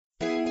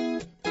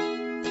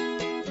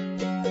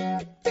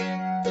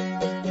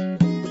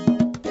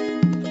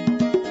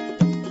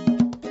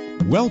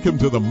Welcome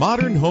to the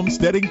Modern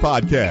Homesteading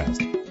Podcast.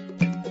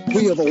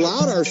 We have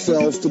allowed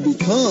ourselves to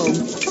become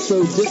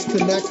so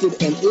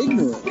disconnected and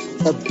ignorant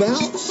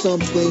about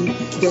something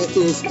that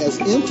is as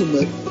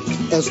intimate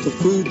as the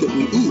food that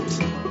we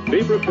eat.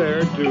 Be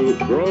prepared to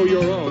grow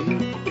your own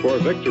for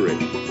victory.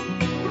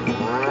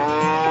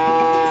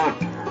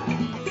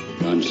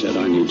 God said,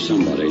 I need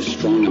somebody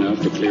strong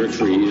enough to clear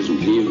trees and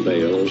heave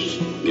bales,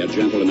 yet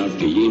gentle enough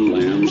to yean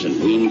lambs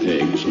and wean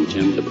pigs and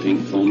tend the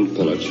pink-combed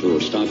pullets who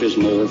will stop his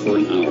mower for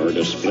an hour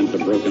to splint the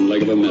broken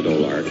leg of a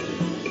meadowlark.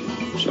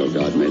 So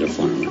God made a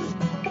farmer.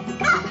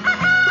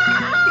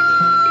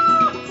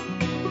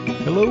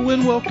 Hello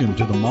and welcome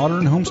to the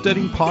Modern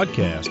Homesteading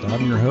Podcast.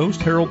 I'm your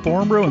host, Harold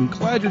Thornborough, and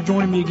glad you're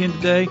joining me again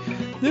today.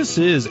 This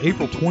is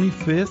April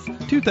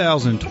 25th,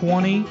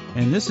 2020,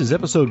 and this is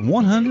episode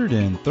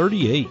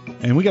 138.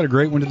 And we got a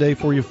great one today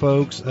for you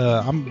folks.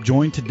 I'm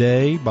joined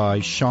today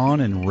by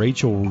Sean and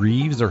Rachel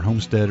Reeves. They're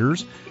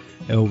homesteaders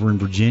over in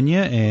Virginia,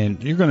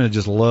 and you're going to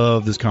just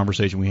love this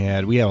conversation we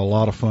had. We have a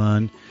lot of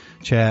fun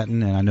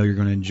chatting, and I know you're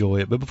going to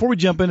enjoy it. But before we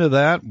jump into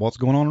that, what's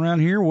going on around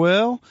here?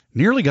 Well,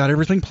 nearly got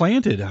everything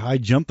planted. I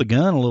jumped the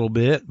gun a little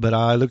bit, but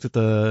I looked at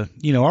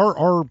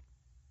our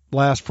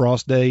last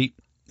frost date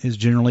is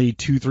generally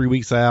 2-3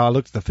 weeks out. I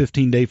looked at the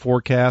 15-day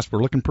forecast.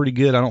 We're looking pretty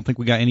good. I don't think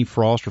we got any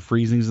frost or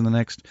freezings in the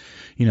next,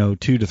 2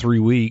 to 3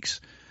 weeks,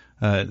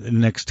 the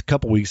next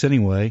couple weeks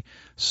anyway.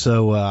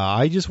 So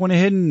I just went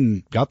ahead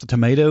and got the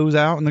tomatoes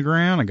out in the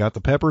ground. I got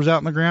the peppers out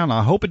in the ground.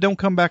 I hope it don't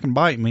come back and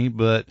bite me,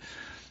 but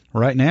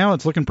right now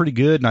it's looking pretty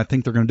good, and I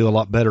think they're going to do a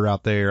lot better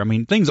out there. I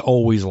mean, things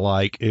always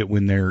like it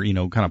when they're,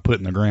 kind of put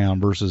in the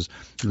ground versus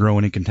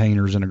growing in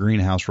containers in a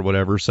greenhouse or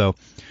whatever. So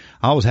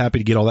I was happy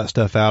to get all that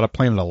stuff out. I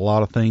planted a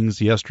lot of things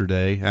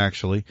yesterday,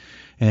 actually,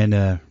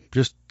 and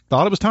just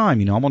thought it was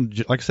time. I'm going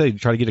to, like I say,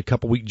 try to get a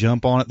couple-week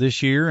jump on it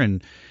this year,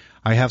 and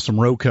I have some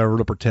row cover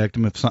to protect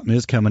them if something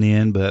is coming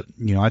in, but,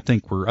 I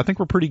think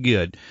we're pretty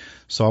good.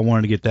 So I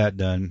wanted to get that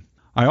done.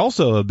 I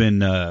also have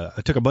been,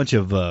 I took a bunch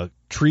of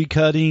tree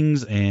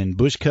cuttings and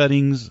bush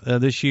cuttings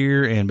this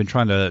year and been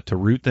trying to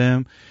root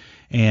them,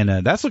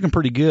 and that's looking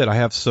pretty good. I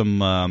have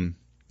some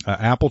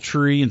apple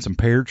tree and some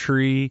pear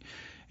tree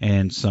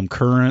and some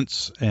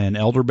currants and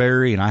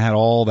elderberry, and I had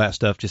all that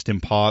stuff just in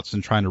pots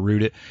and trying to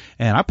root it.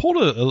 And I pulled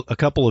a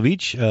couple of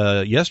each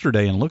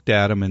yesterday and looked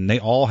at them, and they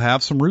all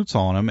have some roots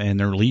on them, and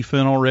they're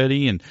leafing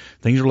already, and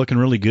things are looking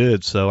really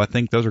good. So I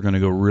think those are going to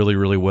go really,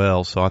 really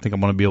well. So I think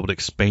I'm going to be able to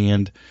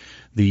expand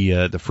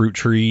the fruit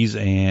trees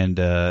and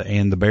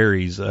the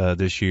berries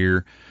this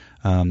year.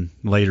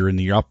 Later in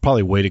the year, I'll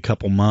probably wait a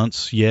couple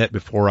months yet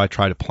before I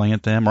try to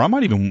plant them, or I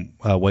might even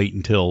wait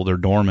until they're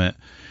dormant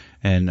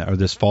or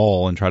this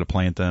fall and try to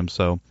plant them.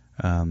 So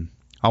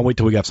I'll wait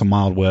till we got some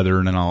mild weather,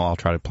 and then I'll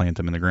try to plant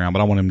them in the ground.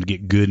 But I want them to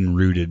get good and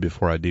rooted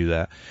before I do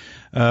that.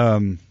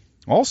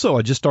 Also,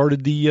 I just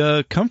started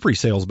the comfrey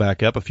sales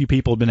back up. A few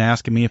people have been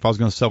asking me if I was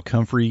going to sell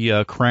comfrey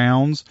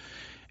crowns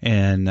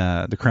and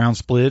the crown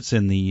splits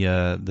and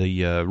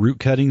the root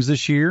cuttings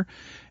this year.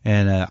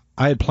 And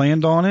I had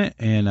planned on it,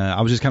 and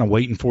I was just kind of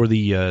waiting for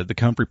the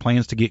comfrey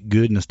plants to get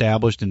good and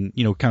established and,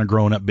 kind of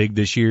growing up big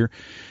this year,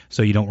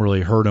 so you don't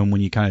really hurt them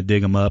when you kind of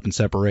dig them up and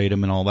separate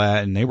them and all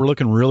that. And they were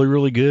looking really,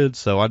 really good,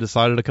 so I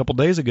decided a couple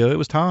days ago it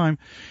was time,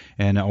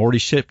 and I already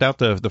shipped out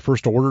the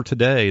first order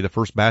today, the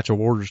first batch of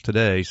orders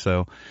today.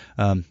 So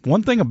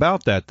one thing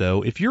about that,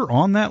 though, if you're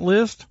on that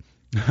list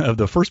of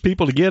the first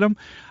people to get them,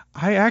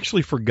 I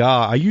actually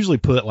forgot. I usually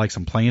put like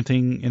some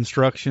planting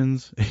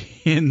instructions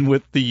in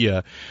with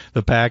the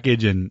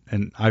package, and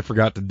I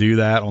forgot to do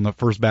that on the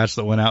first batch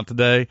that went out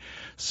today.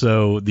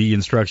 So the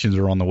instructions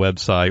are on the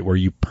website where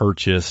you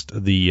purchased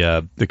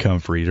the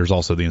comfrey. There's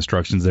also the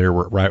instructions there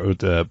right with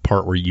the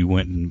part where you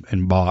went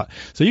and bought.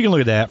 So you can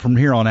look at that. From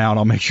here on out,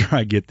 I'll make sure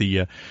I get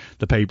the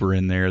paper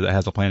in there that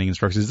has the planting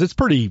instructions. It's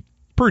pretty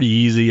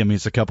easy. I mean,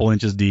 it's a couple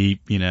inches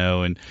deep,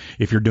 and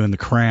if you're doing the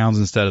crowns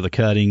instead of the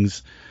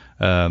cuttings,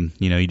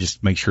 you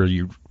just make sure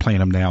you plant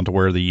them down to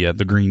where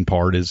the green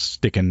part is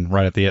sticking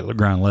right at the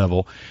ground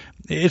level.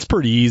 It's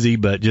pretty easy,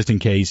 but just in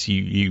case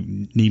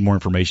you need more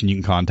information, you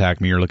can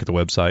contact me or look at the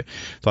website.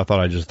 So I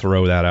thought I'd just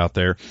throw that out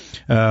there.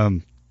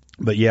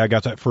 But yeah, I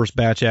got that first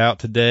batch out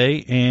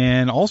today.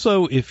 And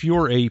also, if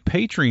you're a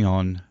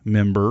Patreon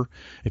member,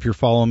 if you're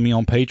following me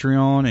on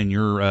Patreon and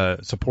you're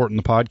supporting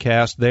the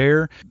podcast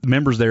there, the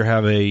members there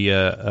have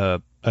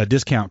a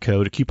discount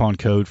code, a coupon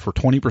code for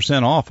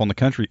 20% off on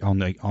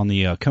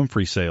the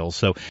comfrey sales.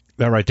 So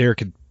that right there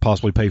could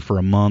possibly pay for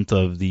a month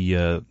of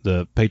the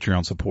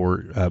Patreon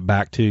support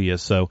back to you.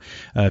 So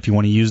if you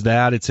want to use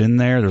that, it's in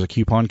there. There's a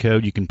coupon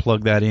code. You can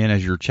plug that in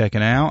as you're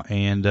checking out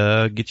and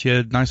get you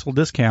a nice little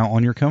discount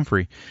on your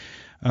comfrey.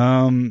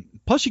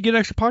 Plus, you get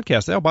extra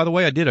podcasts. Oh, by the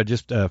way, I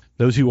just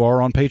those who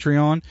are on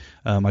Patreon,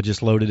 I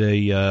just loaded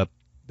a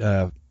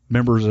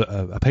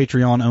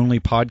Patreon only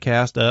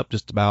podcast up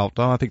just about,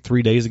 I think 2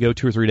 or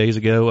 3 days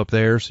ago up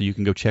there. So you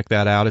can go check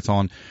that out. It's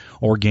on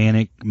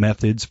organic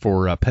methods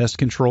for pest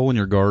control in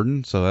your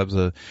garden. So that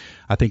was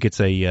I think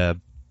it's a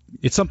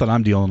it's something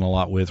I'm dealing a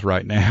lot with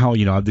right now.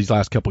 These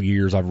last couple of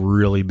years, I've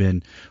really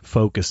been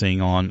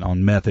focusing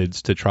on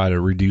methods to try to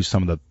reduce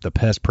some of the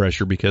pest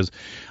pressure, because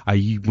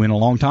I went a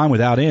long time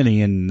without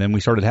any, and then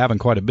we started having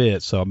quite a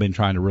bit. So I've been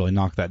trying to really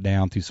knock that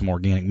down through some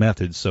organic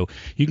methods. So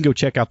you can go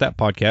check out that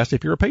podcast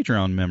if you're a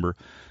Patreon member.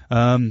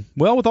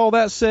 Well, with all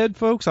that said,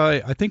 folks,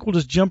 I think we'll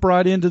just jump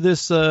right into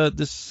this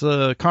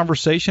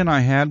conversation I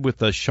had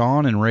with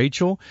Sean and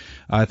Rachel.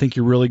 I think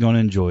you're really going to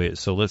enjoy it.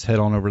 So let's head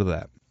on over to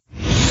that.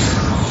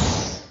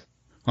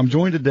 I'm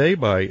joined today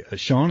by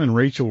Sean and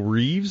Rachel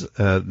Reeves.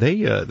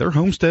 They're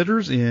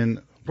homesteaders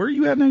in, where are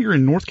you at now? You're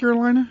in North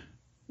Carolina?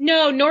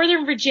 No,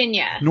 Northern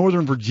Virginia.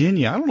 Northern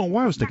Virginia. I don't know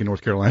why I was thinking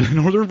North Carolina.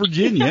 Northern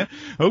Virginia.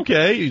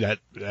 Okay,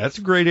 that's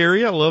a great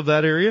area. I love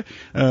that area.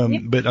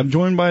 But I'm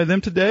joined by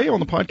them today on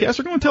the podcast.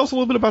 They're going to tell us a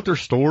little bit about their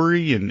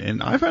story,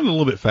 and I found it a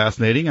little bit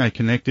fascinating. I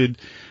connected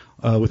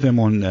with them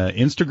on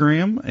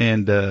Instagram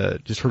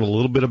and just heard a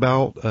little bit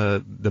about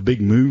the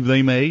big move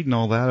they made and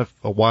all that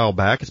a while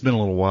back. It's been a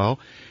little while.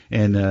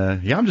 And,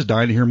 I'm just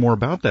dying to hear more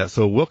about that.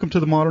 So welcome to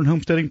the Modern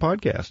Homesteading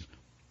Podcast.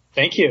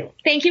 Thank you.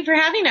 Thank you for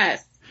having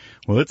us.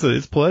 Well, it's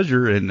a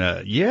pleasure. And,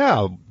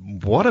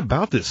 what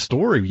about this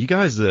story? You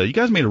guys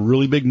made a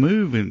really big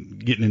move in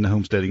getting into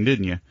homesteading,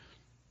 didn't you?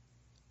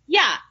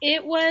 Yeah,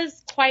 it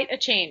was quite a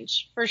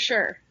change for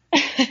sure.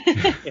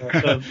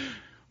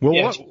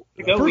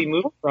 We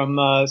moved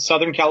from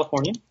Southern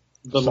California,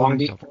 Long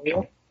Beach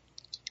area.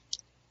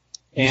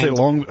 Did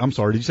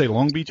you say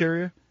Long Beach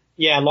area?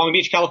 Yeah, Long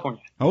Beach,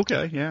 California.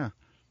 Okay, yeah.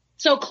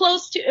 So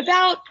close to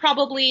about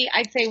probably,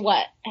 I'd say,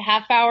 a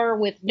half hour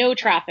with no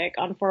traffic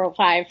on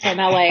 405 from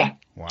LA.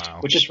 Wow.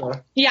 Which is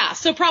rare. Yeah,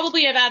 so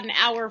probably about an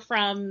hour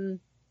from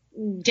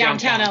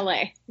downtown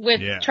LA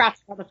with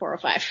traffic on the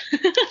 405.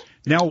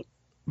 Now,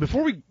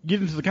 before we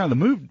get into the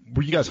move,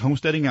 were you guys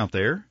homesteading out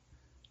there?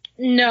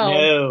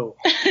 No.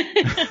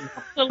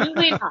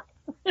 Absolutely not.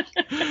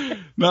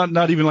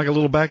 Not even like a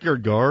little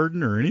backyard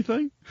garden or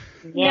anything?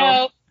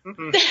 No.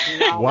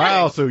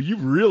 Wow, so you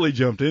really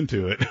jumped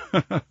into it.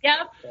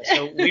 Yep.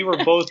 So we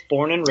were both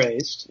born and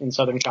raised in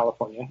Southern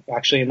California,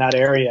 actually in that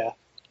area,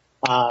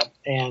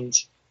 and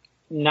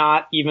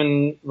not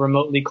even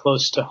remotely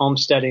close to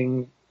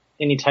homesteading,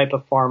 any type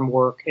of farm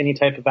work, any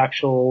type of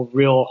actual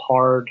real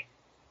hard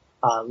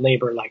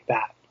labor like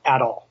that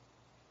at all.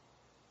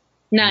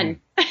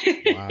 None.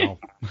 Wow.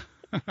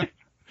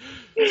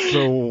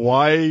 So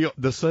why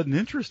the sudden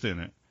interest in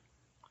it?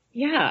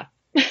 Yeah.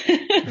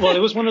 Well, it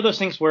was one of those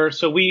things where,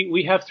 so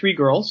we have 3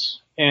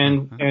 girls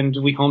and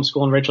we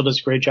homeschool, and Rachel does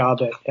a great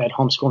job at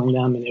homeschooling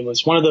them. And it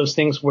was one of those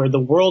things where the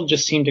world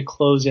just seemed to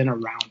close in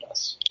around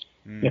us.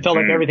 And it felt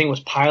like everything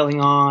was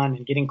piling on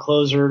and getting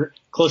closer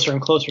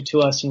and closer to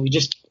us. And we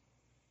just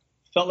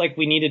felt like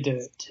we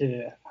needed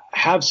to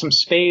have some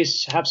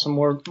space, have some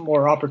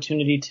more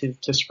opportunity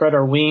to spread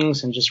our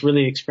wings and just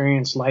really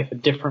experience life a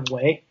different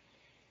way.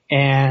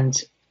 And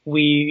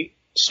we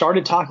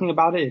started talking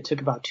about it. It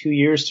took about 2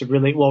 years to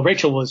really,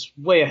 Rachel was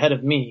way ahead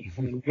of me.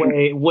 I mean,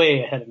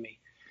 way ahead of me.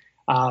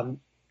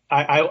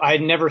 I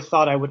never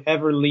thought I would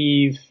ever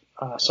leave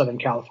Southern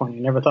California.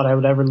 Never thought I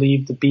would ever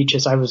leave the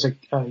beaches. I was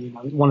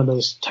one of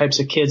those types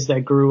of kids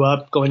that grew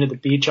up going to the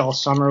beach all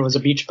summer, was a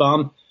beach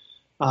bum.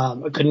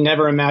 I could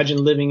never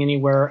imagine living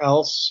anywhere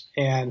else.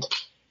 And,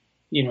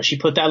 she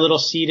put that little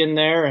seed in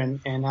there,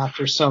 and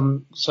after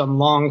some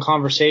long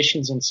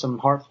conversations and some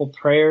heartful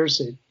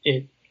prayers,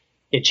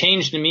 it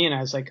changed in me, and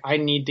I was like, I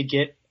need to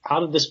get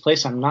out of this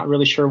place. I'm not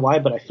really sure why,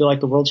 but I feel like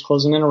the world's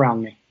closing in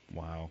around me.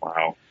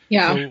 Wow.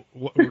 Yeah.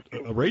 So,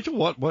 Rachel,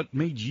 what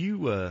made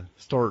you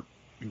start?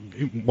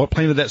 What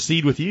planted that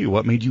seed with you?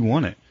 What made you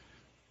want it?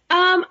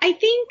 I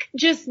think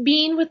just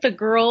being with the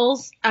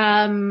girls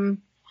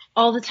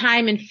all the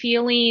time and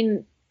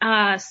feeling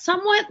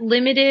somewhat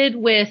limited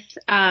with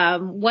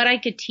what I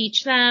could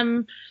teach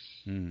them,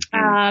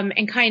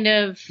 and kind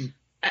of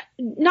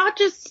not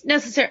just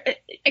necessarily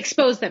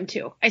expose them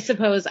to. I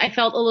suppose I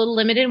felt a little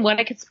limited in what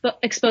I could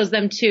expose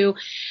them to,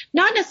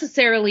 not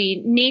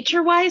necessarily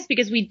nature-wise,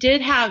 because we did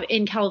have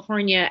in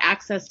California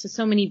access to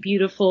so many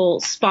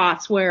beautiful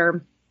spots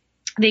where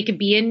they could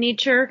be in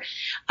nature.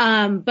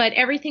 But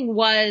everything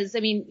was,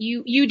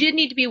 you did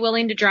need to be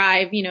willing to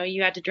drive.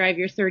 You had to drive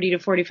your 30 to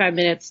 45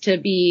 minutes to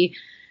be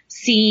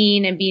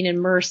seen and being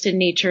immersed in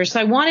nature. So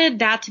I wanted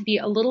that to be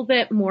a little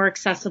bit more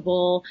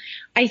accessible.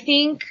 I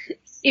think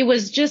it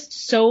was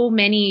just so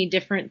many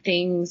different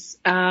things.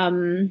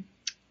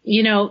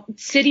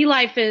 City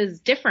life is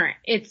different.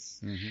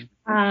 It's,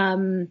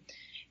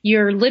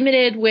 you're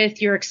limited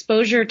with your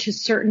exposure to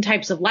certain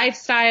types of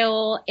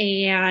lifestyle.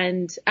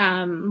 And,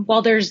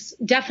 while there's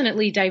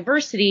definitely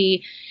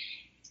diversity,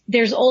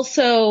 there's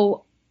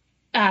also,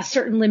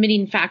 certain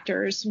limiting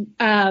factors.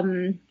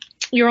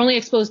 You're only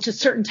exposed to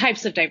certain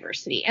types of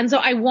diversity. And so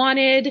I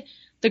wanted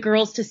the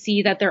girls to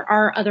see that there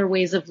are other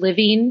ways of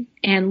living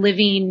and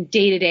living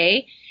day to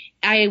day.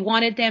 I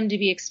wanted them to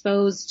be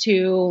exposed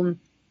to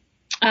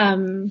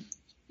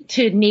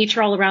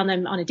nature all around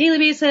them on a daily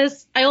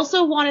basis. I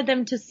also wanted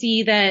them to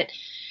see that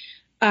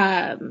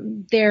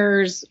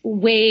there's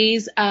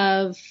ways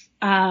of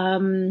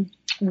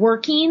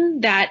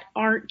working that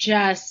aren't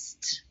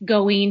just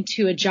going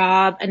to a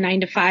job, a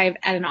 9 to 5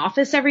 at an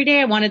office every day.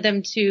 I wanted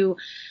them to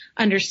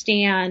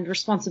understand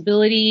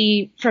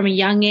responsibility from a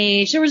young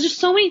age. There was just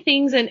so many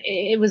things, and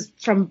it was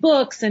from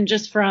books and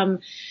just from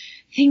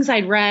things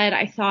I'd read.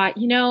 I thought,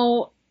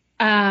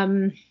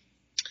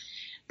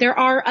 there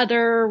are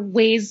other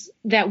ways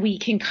that we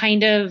can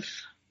kind of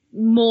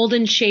mold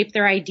and shape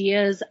their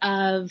ideas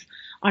of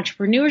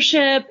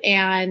entrepreneurship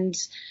and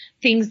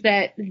things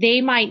that they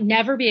might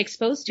never be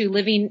exposed to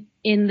living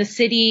in the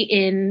city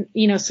in,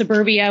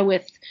 suburbia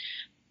with,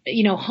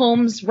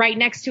 homes right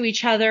next to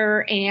each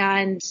other.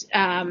 And,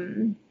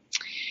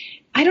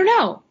 I don't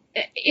know.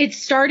 It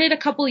started a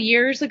couple of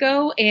years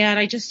ago, and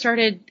I just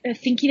started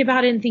thinking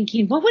about it and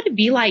thinking, what would it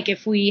be like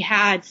if we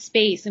had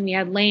space and we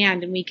had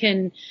land and we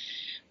can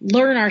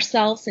learn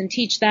ourselves and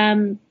teach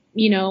them,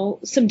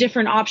 some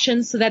different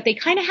options so that they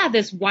kind of have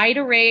this wide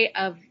array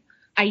of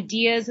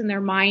ideas in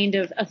their mind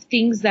of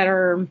things that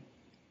are,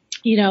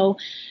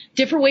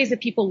 different ways that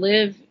people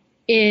live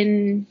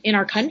in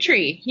our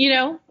country,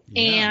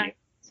 and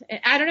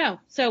I don't know.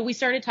 So we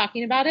started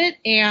talking about it,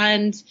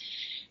 and,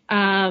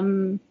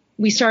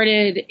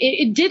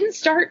 it didn't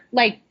start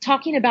like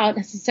talking about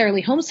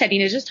necessarily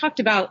homesteading. It just talked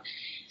about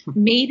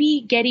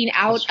maybe getting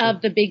out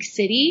of the big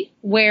city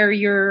where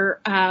you're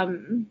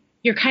kind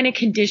of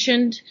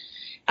conditioned,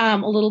 a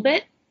little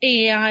bit,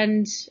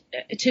 and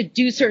to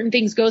do certain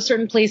things, go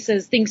certain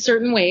places, think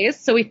certain ways.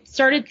 So we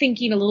started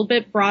thinking a little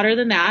bit broader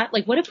than that.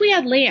 Like, what if we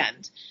had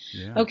land?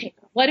 Yeah. Okay.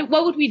 What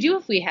would we do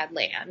if we had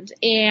land,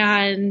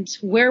 and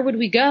where would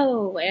we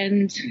go,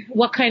 and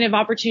what kind of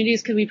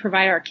opportunities could we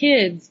provide our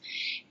kids?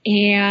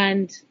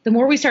 And the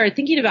more we started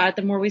thinking about it,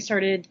 the more we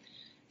started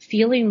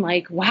feeling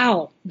like,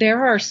 wow,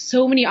 there are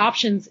so many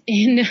options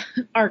in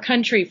our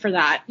country for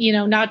that,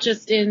 not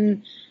just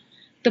in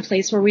the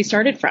place where we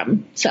started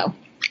from. So.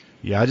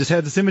 Yeah, I just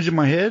had this image in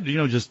my head,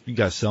 just you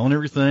guys selling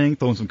everything,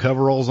 throwing some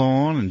coveralls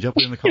on and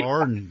jumping in the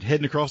car and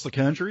heading across the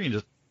country and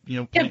just,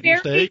 planting your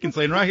stake and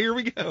saying, right, here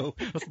we go.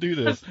 Let's do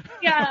this.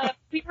 Yeah,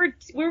 we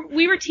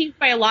were teased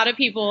by a lot of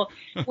people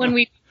when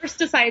we first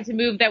decided to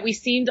move that we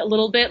seemed a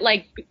little bit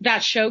like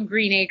that show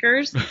Green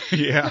Acres.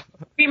 Yeah.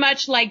 Pretty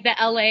much like the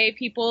LA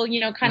people,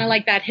 kind of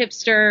like that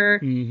hipster,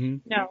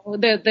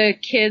 the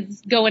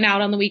kids going out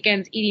on the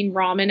weekends eating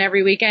ramen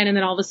every weekend, and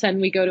then all of a sudden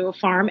we go to a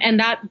farm, and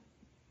that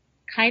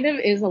kind of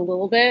is a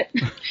little bit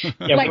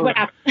like what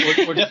happened.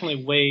 We're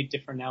definitely way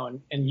different now,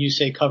 and you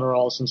say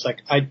coveralls, and it's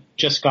like I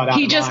just got out.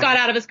 He just got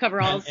out of his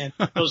coveralls, and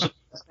those are the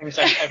best things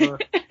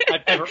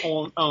I've ever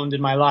owned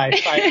in my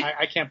life.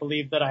 I can't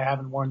believe that I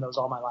haven't worn those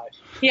all my life.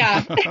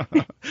 Yeah,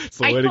 it's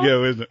the way to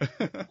go, isn't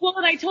it? Well,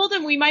 and I told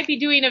him we might be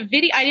doing a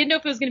video. I didn't know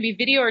if it was going to be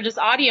video or just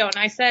audio, and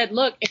I said,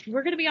 look, if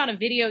we're going to be on a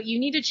video, you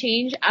need to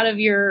change out of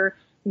your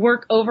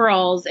work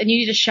overalls and you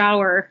need to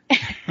shower.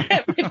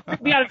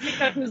 We ought to pick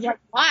up who's like,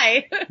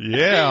 why?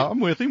 Yeah, I'm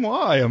with him.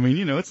 Why? I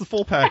mean, it's the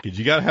full package.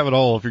 You got to have it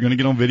all if you're going to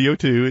get on video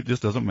too. It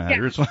just doesn't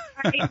matter.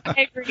 Yeah,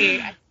 I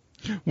agree.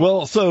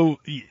 Well, so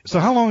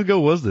how long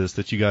ago was this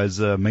that you guys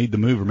made the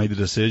move or made the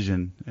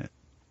decision?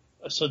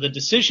 So the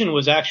decision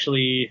was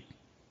actually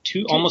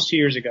almost 2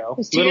 years ago.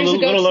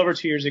 Little over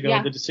 2 years ago,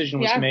 yeah. The decision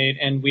was made,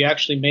 and we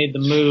actually made the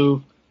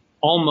move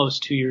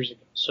almost 2 years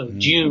ago. So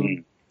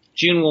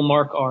June will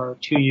mark our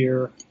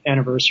 2-year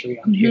anniversary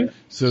on here.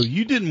 So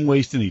you didn't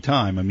waste any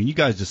time. I mean, you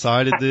guys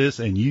decided this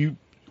and you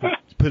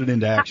put it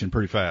into action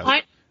pretty fast.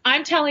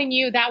 I'm telling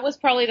you, that was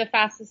probably the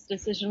fastest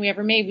decision we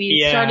ever made.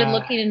 We started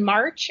looking in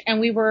March,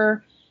 and we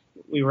were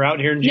out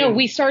here in June. No,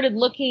 we started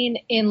looking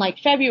in like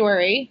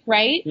February,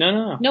 right?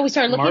 No. No, we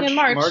started looking in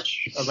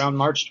March. Around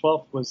March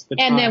 12th was the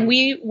time. And then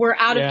we were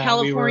out of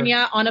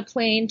California on a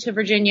plane to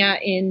Virginia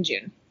in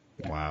June.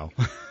 Wow.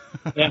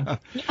 Yeah.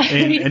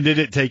 And did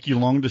it take you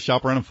long to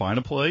shop around and find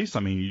a place? I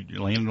mean,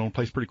 you landed on a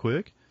place pretty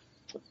quick.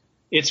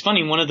 It's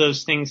funny. It's one of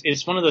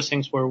those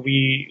things where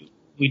we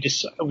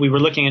were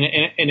looking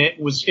and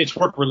it's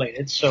work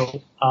related.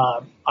 So,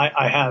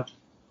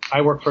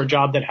 I work for a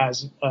job that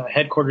has,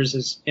 headquarters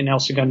is in El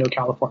Segundo,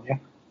 California.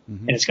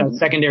 Mm-hmm. And it's got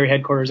secondary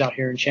headquarters out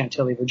here in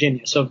Chantilly,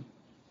 Virginia. So it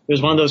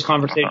was one of those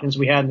conversations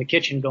we had in the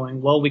kitchen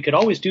going, well, we could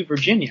always do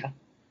Virginia.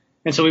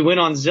 And so we went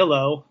on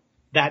Zillow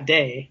that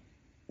day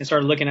and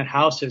started looking at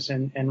houses,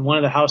 and one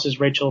of the houses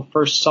Rachel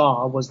first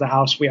saw was the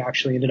house we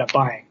actually ended up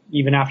buying.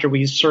 Even after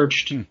we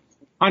searched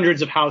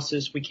hundreds of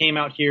houses, we came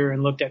out here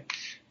and looked at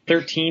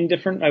 13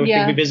 different,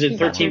 think we visited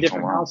 13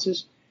 different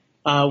houses.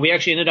 We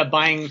actually ended up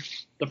buying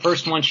the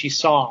first one she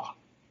saw.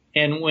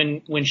 And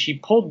when she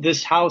pulled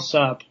this house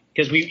up,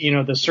 because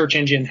the search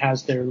engine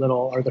has their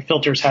little, or the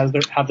filters have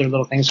their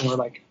little things, and we're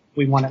like,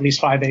 we want at least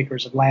 5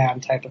 acres of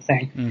land type of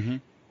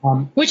thing.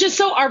 Mm-hmm. Which is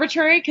so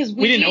arbitrary because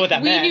we didn't know what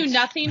that meant. We knew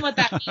nothing what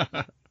that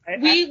meant.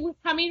 We were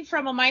coming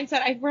from a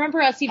mindset. I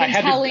remember us even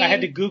telling. I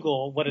had to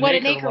Google what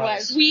an acre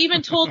was. We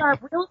even told our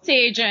real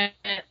estate agent,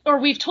 or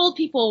we've told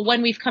people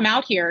when we've come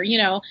out here,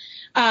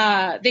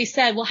 they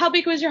said, well, how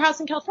big was your house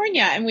in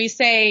California? And we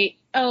say,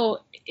 oh,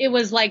 it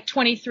was like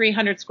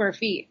 2,300 square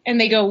feet. And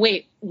they go,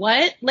 wait,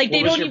 what? Like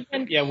they don't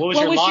even. Yeah, what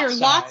was your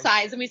lot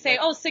size? And we say,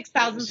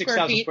 6,000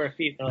 square feet. Square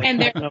feet. Like,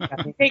 and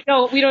they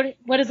go, we don't.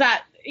 What is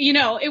that? You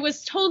know, it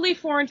was totally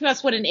foreign to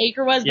us what an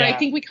acre was. But I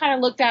think we kind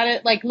of looked at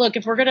it like, look,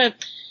 if we're gonna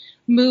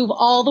move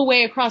all the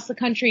way across the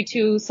country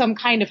to some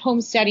kind of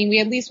homesteading, we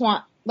at least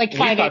want like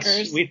 5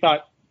 acres. We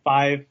thought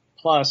 5+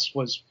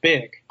 was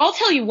big. I'll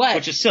tell you what,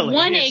 which is silly.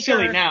 1 acre. It's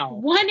silly now.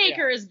 1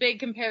 acre is big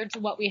compared to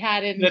what we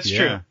had in. That's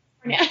true.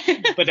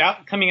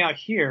 But coming out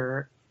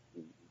here,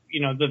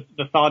 you know,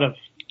 the thought of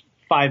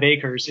 5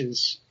 acres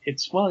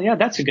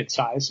that's a good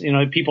size. You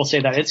know, people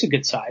say that it's a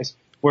good size.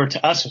 Where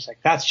to us, it's like,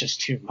 that's just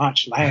too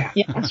much land.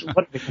 Yeah.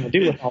 What are we going to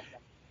do with all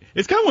that?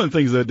 It's kind of one of the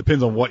things that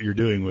depends on what you're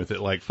doing with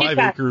it. Like 5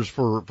 acres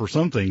for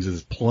some things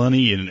is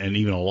plenty and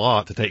even a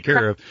lot to take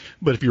care of.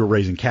 But if you were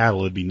raising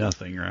cattle, it'd be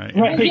nothing, right?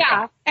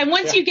 Yeah. And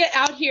once you get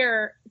out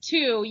here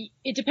too,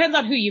 it depends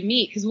on who you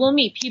meet, because we'll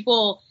meet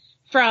people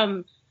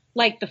from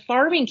like the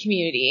farming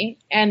community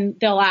and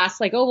they'll ask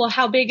like, oh, well,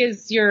 how big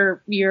is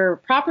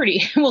your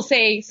property? We'll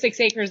say 6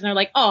 acres and they're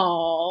like,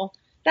 oh,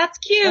 that's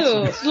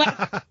cute.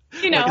 Like,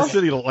 you know,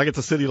 like it's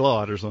a city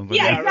lot or something.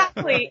 Yeah,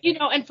 exactly. You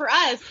know, and for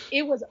us,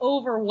 it was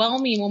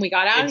overwhelming when we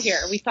got out here.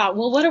 We thought,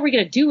 well, what are we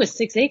going to do with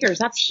 6 acres?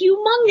 That's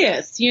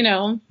humongous, you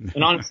know.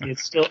 And honestly,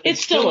 it's still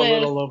a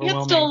little overwhelming.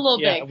 It's still a little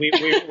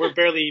big. We're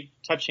barely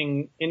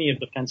touching any of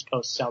the fence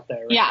posts out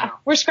there. Right now.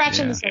 We're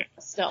scratching the surface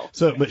still.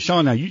 So, but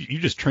Sean, now you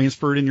just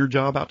transferred in your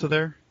job out to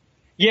there?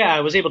 Yeah, I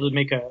was able to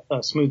make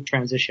a smooth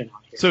transition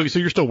out here. So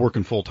you're still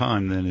working full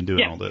time then and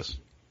doing all this?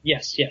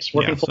 Yes,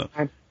 working full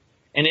time.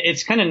 And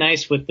it's kind of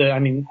nice with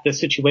the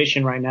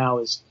situation right now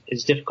is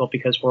difficult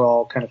because we're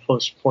all kind of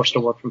forced to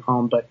work from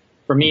home. But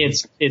for me,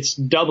 it's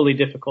doubly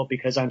difficult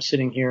because I'm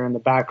sitting here in the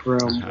back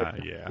room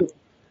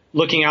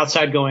looking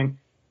outside going,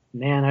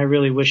 man, I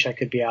really wish I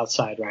could be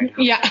outside right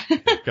now. Yeah.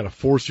 Got to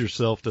force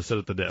yourself to sit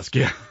at the desk.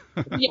 Yeah.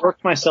 Force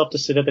myself to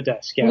sit at the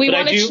desk. Yeah. We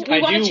want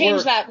to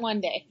change that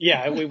one day.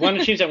 Yeah, we want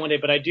to change that one day.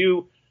 But I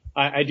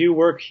do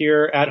work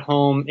here at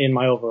home in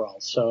my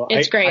overalls. So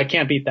it's great. I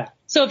can't beat that.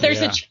 So if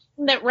there's a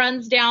chicken that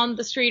runs down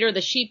the street or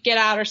the sheep get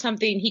out or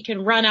something, he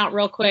can run out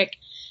real quick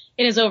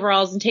in his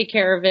overalls and take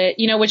care of it,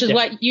 you know, which is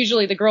what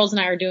usually the girls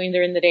and I are doing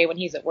during the day when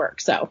he's at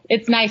work. So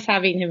it's nice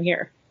having him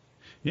here.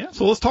 Yeah.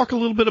 So let's talk a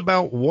little bit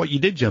about what you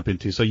did jump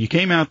into. So you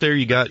came out there,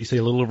 you say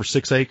a little over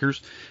 6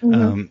 acres,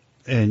 and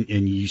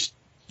you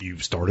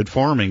started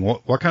farming.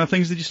 What kind of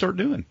things did you start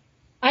doing?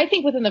 I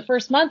think within the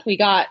first month we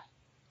got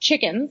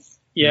chickens.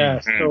 Yeah.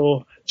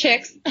 So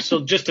chicks. So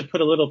just to put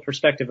a little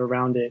perspective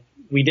around it,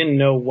 we didn't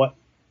know what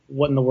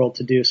in the world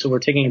to do. So we're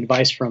taking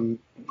advice from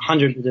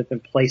hundreds of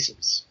different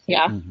places.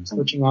 Yeah.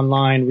 Searching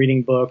online,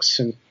 reading books.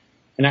 And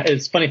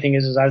it's funny thing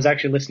is I was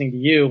actually listening to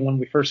you when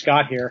we first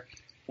got here.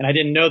 And I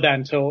didn't know that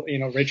until, you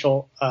know,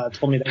 Rachel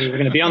told me that we were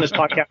going to be on this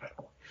podcast.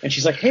 And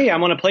she's like, hey,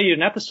 I'm going to play you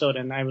an episode.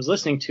 And I was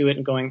listening to it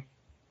and going,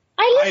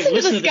 I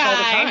listen to this guy. All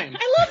the time.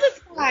 I love this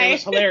guy. It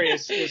was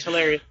hilarious.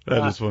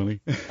 That is funny.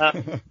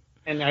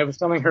 And I was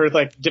telling her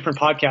like different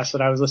podcasts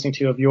that I was listening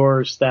to of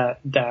yours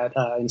that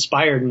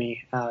inspired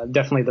me.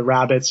 Definitely the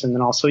rabbits, and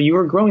then also you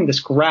were growing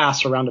this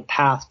grass around a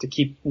path to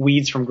keep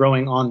weeds from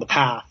growing on the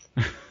path.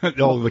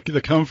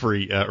 The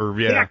comfrey,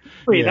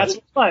 comfrey, that's what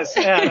it was.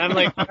 Yeah, and I'm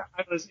like,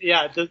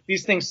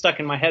 these things stuck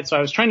in my head, so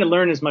I was trying to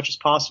learn as much as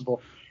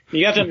possible.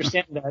 You have to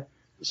understand that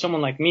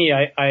someone like me,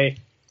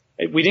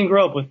 we didn't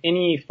grow up with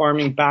any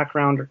farming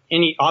background or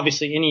any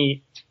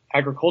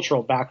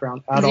agricultural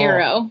background at all.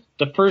 Zero.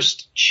 The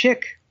first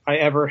chick I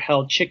ever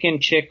held, chicken,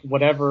 chick,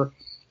 whatever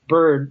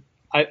bird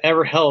I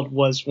ever held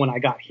was when I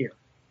got here.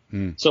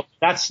 So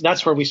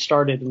that's where we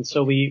started. And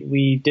so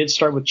we did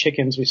start with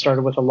chickens. We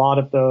started with a lot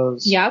of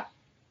those. Yep.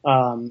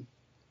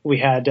 We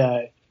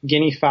had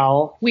Guinea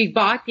fowl. We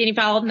bought Guinea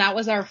fowl, and that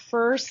was our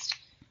first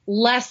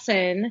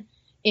lesson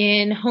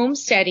in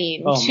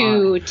homesteading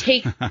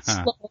take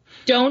slow.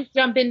 Don't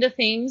jump into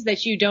things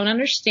that you don't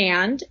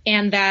understand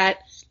and that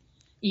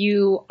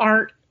you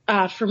aren't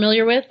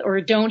familiar with,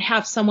 or don't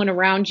have someone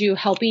around you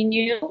helping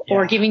you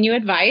or giving you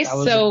advice.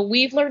 So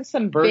we've learned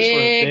some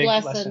big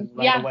lessons.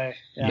 Right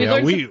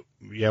away.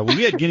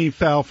 We had guinea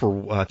fowl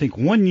for I think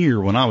 1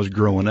 year when I was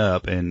growing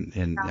up,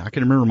 and I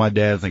can remember my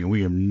dad thinking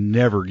we are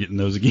never getting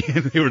those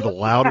again. They were the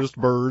loudest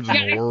birds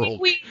in the world.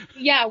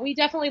 We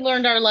definitely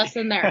learned our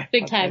lesson there,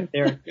 big time.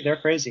 They're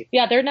crazy.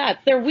 Yeah, they're nuts.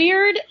 They're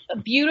weird,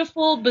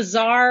 beautiful,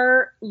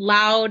 bizarre,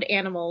 loud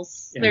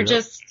animals. They're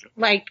just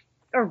like.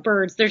 Or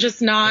birds. They're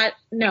just not,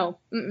 no.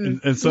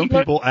 And some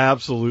people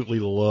absolutely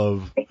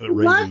love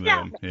raising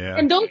them. Yeah.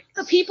 And those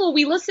are the people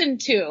we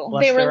listened to.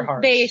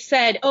 They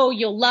said, oh,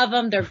 you'll love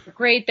them. They're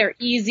great. They're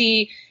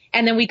easy.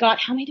 And then we got,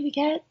 how many did we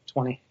get?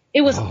 20.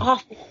 It was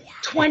awful.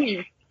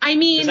 20. I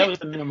mean. That was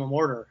the minimum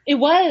order. It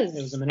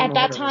was at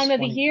that time of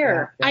the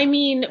year. Yeah. I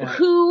mean,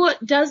 who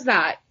does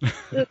that?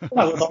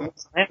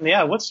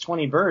 What's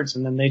 20 birds?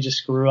 And then they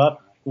just grew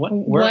up.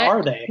 Where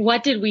are they?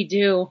 What did we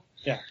do?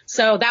 Yeah.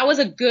 So that was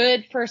a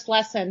good first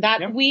lesson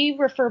that we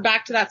refer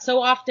back to that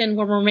so often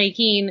when we're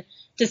making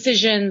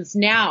decisions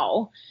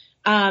now,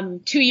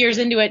 2 years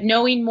into it,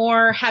 knowing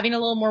more, having a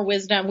little more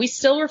wisdom. We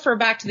still refer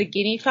back to the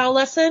guinea fowl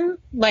lesson.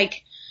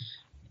 Like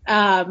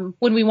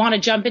when we want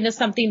to jump into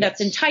something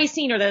that's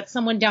enticing or that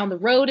someone down the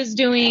road is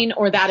doing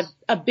or that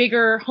a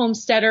bigger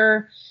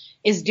homesteader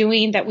is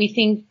doing that we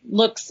think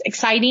looks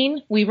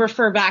exciting, we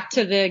refer back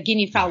to the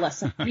guinea fowl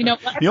lesson. You know,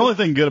 the only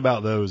thing good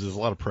about those is a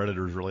lot of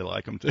predators really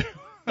like them too.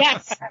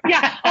 Yes.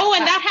 Yeah. Oh,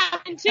 and that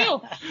happened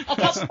too. A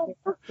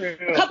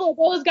couple of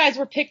those guys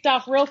were picked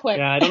off real quick.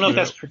 Yeah, I don't know if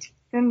that's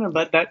protection,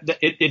 but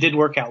it did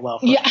work out well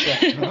for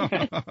us.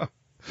 Yeah.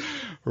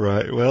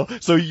 Right. Well,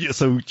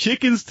 so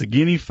chickens to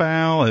guinea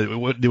fowl.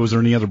 Was there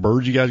any other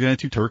birds you guys got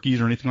into? Turkeys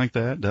or anything like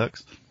that?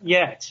 Ducks?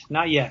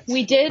 Not yet.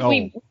 We did. Oh.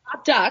 We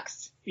got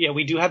ducks. Yeah,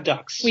 we do have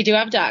ducks. We do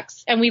have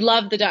ducks, and we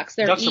love the ducks.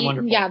 Ducks are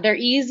wonderful. Yeah, they're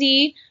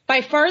easy.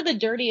 By far the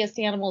dirtiest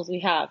animals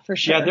we have, for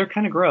sure. Yeah, they're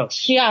kind of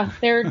gross. Yeah,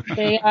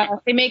 they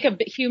make a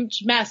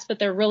huge mess, but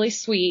they're really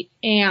sweet.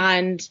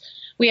 And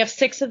we have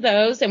 6 of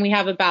those, and we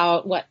have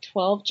about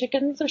 12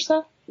 chickens or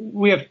so.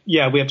 We have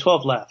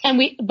 12 left. And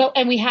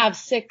we have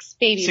 6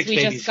 babies. 6 we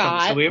babies just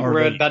got. So we're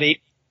at about 8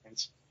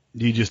 chickens.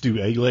 Do you just do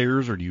egg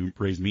layers, or do you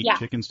raise meat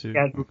chickens too?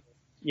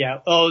 Yeah.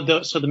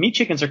 Oh, so the meat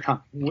chickens are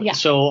coming. Yeah.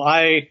 So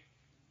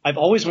I've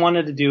always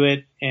wanted to do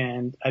it,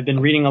 and I've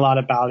been reading a lot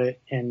about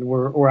it, and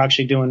we're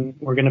actually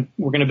we're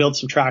gonna build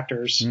some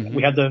tractors. Mm-hmm.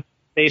 We have the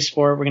base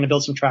for it. We're gonna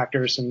build some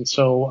tractors, and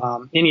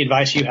so any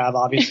advice you have,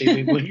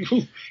 obviously, we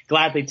would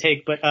gladly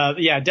take. But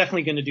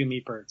definitely gonna do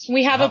meat birds.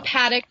 We have a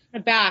paddock in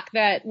the back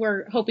that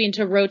we're hoping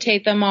to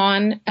rotate them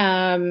on,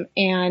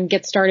 and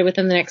get started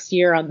within the next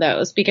year on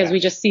those because we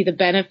just see the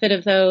benefit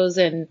of those,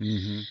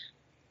 and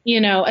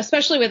you know,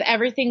 especially with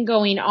everything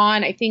going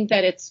on, I think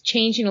that it's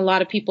changing a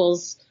lot of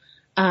people's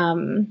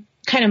kind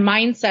of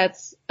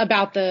mindsets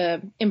about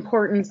the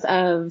importance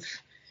of,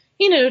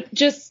 you know,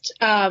 just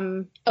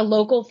a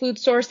local food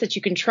source that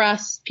you can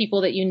trust,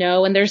 people that you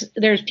know. And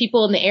there's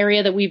people in the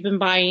area that we've been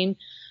buying,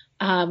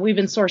 we've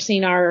been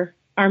sourcing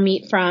our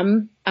meat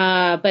from,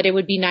 but it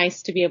would be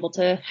nice to be able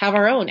to have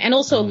our own and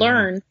also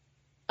learn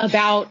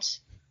about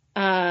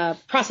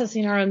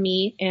processing our own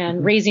meat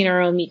and raising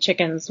our own meat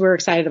chickens. We're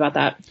excited about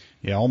that.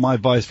 Yeah, all my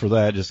advice for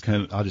that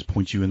I'll just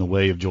point you in the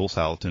way of Joel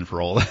Salatin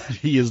for all that.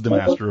 He is the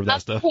master of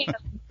that stuff.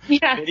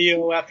 Yeah.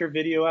 Video after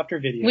video after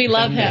video. We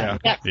love him.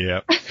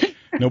 Yeah.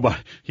 Nobody.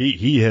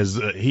 He has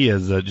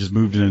just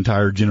moved an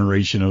entire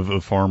generation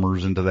of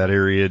farmers into that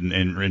area,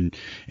 and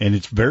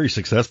it's very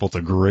successful. It's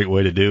a great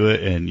way to do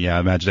it, and I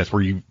imagine that's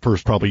where you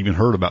first probably even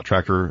heard about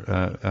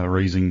tractor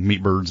raising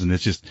meat birds, and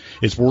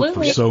it's worked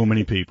for so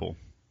many people.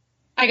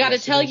 I got to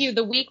tell you,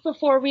 the week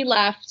before we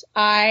left,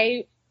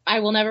 I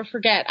will never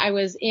forget. I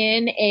was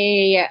in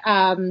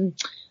a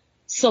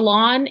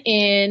salon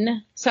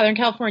in Southern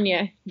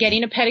California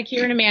getting a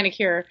pedicure and a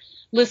manicure,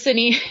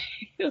 listening.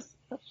 It was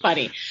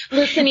funny.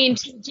 Listening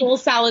to Joel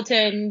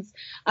Salatin's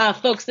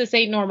Folks This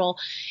Ain't Normal,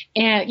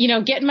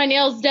 and getting my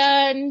nails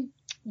done,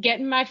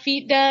 getting my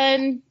feet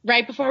done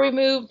right before we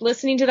moved,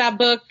 listening to that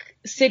book,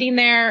 sitting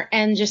there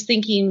and just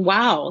thinking,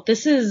 wow,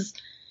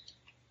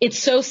 it's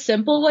so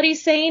simple what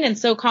he's saying and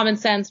so common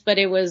sense, but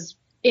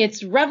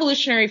it's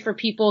revolutionary for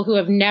people who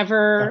have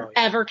never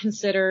ever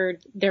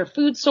considered their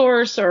food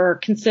source or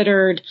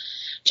considered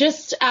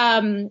just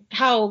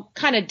how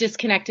kind of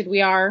disconnected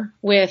we are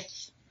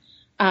with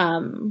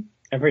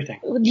everything.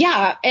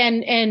 Yeah,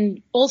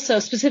 and also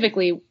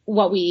specifically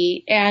what we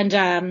eat.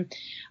 And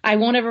I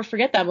won't ever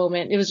forget that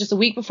moment. It was just a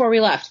week before we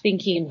left,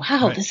 thinking,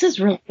 wow, this is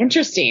really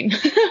interesting.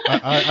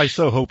 I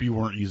so hope you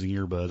weren't using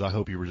earbuds. I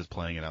hope you were just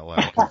playing it out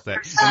loud.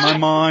 In my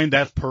mind,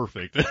 that's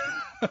perfect. That's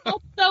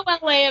so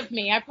LA of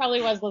me. I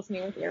probably was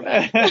listening with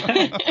earbuds.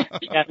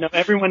 Yeah, no,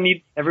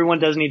 everyone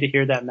does need to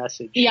hear that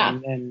message. Yeah.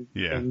 And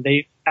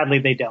sadly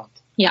they don't.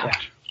 Yeah.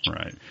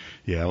 Right.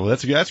 Yeah. Well,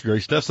 that's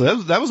great stuff. So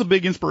that was a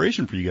big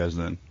inspiration for you guys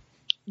then.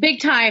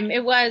 Big time.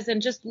 It was.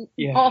 And just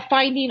all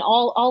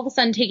of a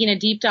sudden taking a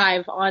deep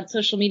dive on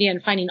social media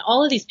and finding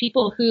all of these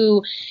people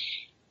who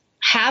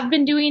have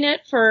been doing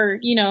it for,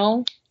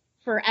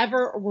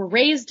 forever, or were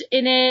raised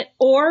in it,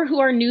 or who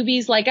are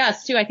newbies like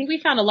us too. I think we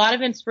found a lot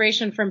of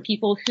inspiration from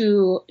people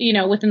who,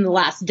 within the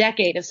last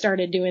decade have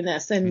started doing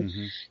this and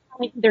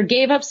either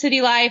gave up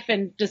city life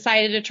and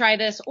decided to try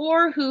this,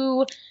 or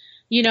who,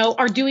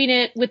 are doing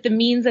it with the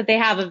means that they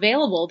have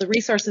available, the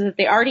resources that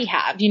they already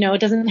have.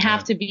 It doesn't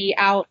have to be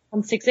out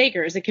on 6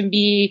 acres. It can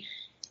be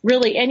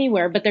really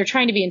anywhere, but they're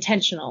trying to be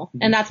intentional.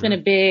 And that's been a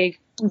big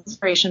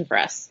inspiration for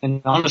us.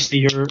 And honestly,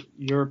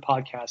 your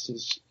podcast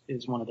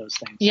is one of those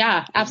things.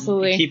 Yeah,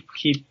 absolutely.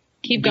 Keep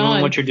doing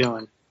going what you're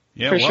doing.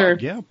 Yeah, for sure.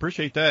 Yeah,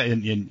 appreciate that.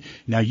 And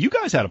now you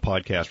guys had a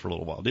podcast for a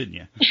little while, didn't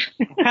you?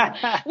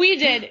 We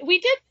did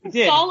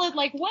solid,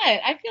 like what?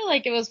 I feel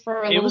like it was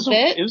for a little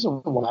bit. It was a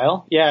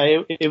while.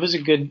 Yeah, it was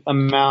a good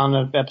amount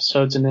of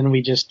episodes, and then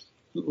we tried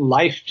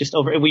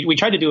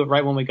to do it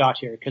right when we got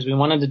here because we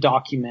wanted to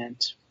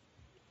document.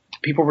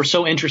 People were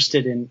so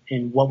interested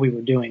in what we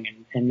were doing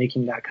and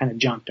making that kind of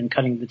jump and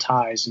cutting the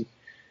ties and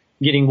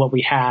getting what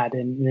we had,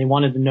 and they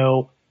wanted to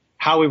know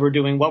how we were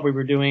doing, what we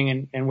were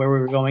doing, and where we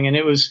were going. And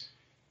it was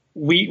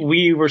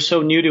we were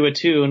so new to it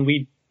too, and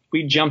we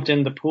jumped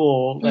in the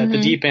pool at the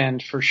deep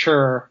end for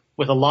sure.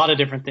 with a lot of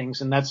different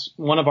things. And that's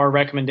one of our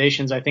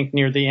recommendations, I think,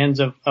 near the ends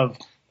of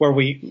where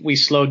we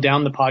slowed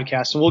down the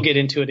podcast. And we'll get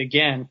into it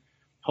again,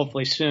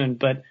 hopefully soon.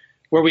 But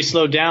where we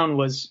slowed down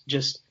was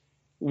just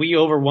we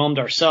overwhelmed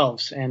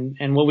ourselves.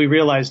 And what we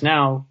realize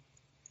now,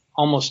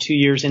 almost 2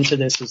 years into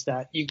this, is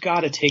that you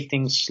got to take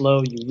things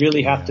slow. You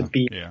really have to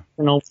be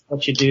know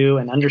what you do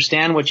and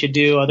understand what you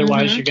do.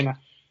 Otherwise, you're going to,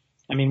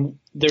 I mean,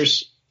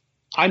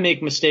 I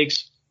make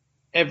mistakes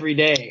every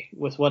day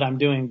with what I'm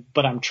doing,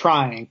 but I'm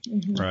trying.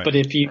 Right. But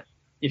if you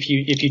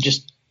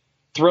just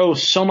throw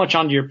so much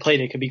onto your plate,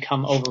 it could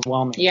become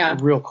overwhelming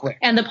real quick.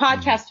 And the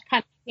podcast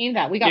kind of became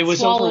that. We got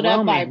swallowed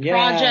up by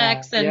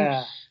projects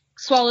and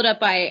swallowed up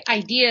by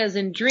ideas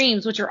and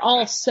dreams, which are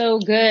all so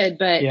good.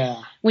 But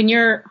when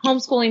you're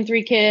homeschooling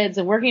 3 kids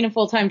and working a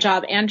full-time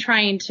job and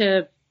trying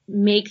to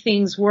make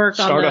things work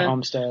Start a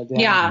homestead.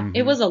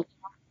 It was it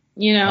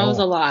was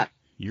a lot.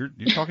 You're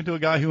talking to a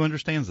guy who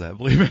understands that,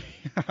 believe me.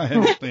 I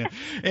understand.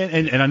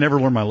 And I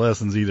never learn my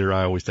lessons either.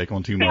 I always take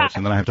on too much,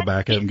 and then I have to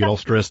back up and get all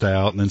stressed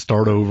out and then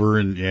start over.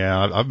 And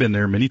I've been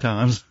there many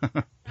times.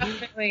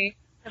 Definitely.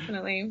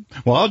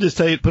 Well, I'll just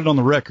put it on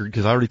the record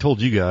because I already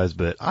told you guys,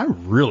 but I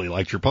really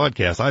liked your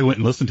podcast. I went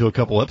and listened to a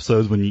couple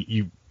episodes when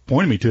you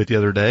pointed me to it the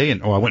other day,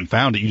 and I went and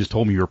found it. You just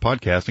told me you were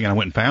podcasting, and I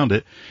went and found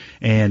it,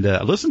 and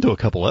I listened to a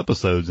couple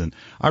episodes, and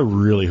I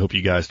really hope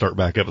you guys start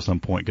back up at some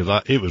point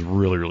because it was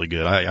really, really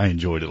good. I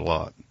enjoyed it a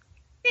lot.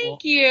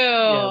 Thank you.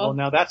 Yeah, well,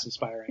 now that's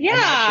inspiring.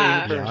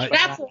 Yeah,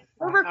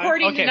 we're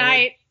recording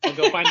tonight. We'll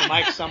go find the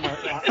mic somewhere.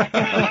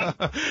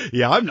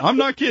 I'm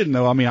not kidding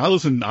though. I mean, I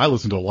listen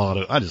to a lot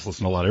of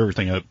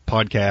everything,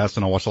 podcasts,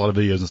 and I watch a lot of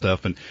videos and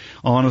stuff. And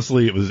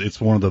honestly,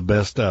 it's one of the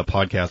best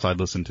podcasts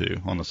I'd listen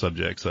to on the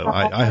subject. So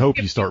I hope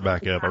you start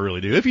back up. I really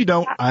do. If you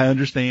don't, I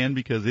understand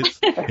because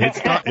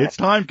it's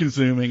time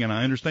consuming, and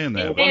I understand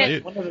that.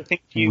 But one of the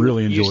things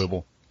really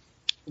enjoyable.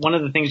 One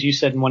of the things you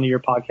said in one of your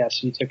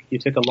podcasts, you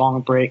took a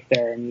long break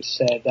there, and you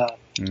said,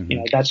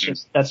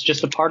 that's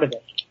just a part of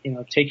it.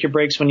 Take your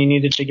breaks when you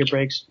need to take your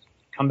breaks.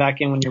 Come back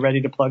in when you're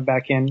ready to plug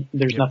back in.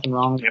 There's nothing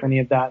wrong with any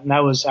of that, and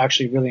that was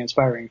actually really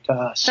inspiring to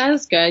us. That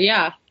was good.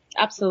 Yeah,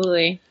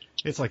 absolutely.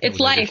 It's like it's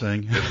life.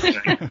 Thing.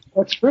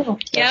 That's true.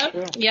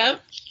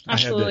 Yep.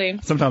 Absolutely.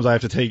 Sometimes I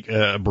have to take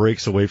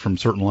breaks away from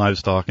certain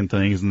livestock and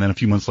things, and then a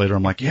few months later,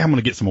 I'm like, I'm going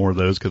to get some more of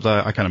those because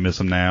I kind of miss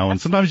them now. And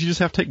sometimes you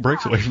just have to take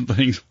breaks away from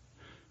things.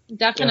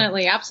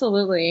 Definitely,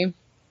 absolutely.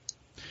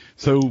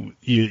 So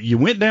you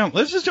went down.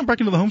 Let's just jump back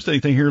into the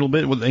homesteading thing here a little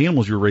bit with the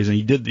animals you were raising.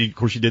 You did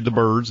the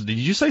birds. Did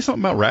you say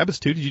something about rabbits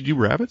too? Did you do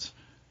rabbits?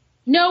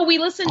 No, we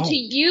listened to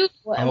you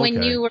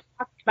when you were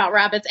talking about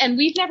rabbits, and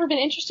we've never been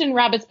interested in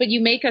rabbits, but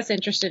you make us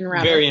interested in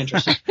rabbits. Very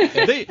interesting.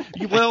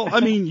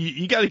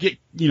 You got to get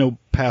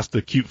past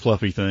the cute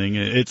fluffy thing.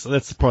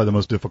 That's probably the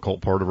most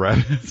difficult part of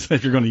rabbits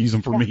if you're going to use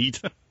them for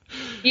meat.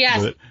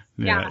 Yes. But,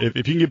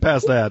 if you can get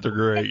past that, they're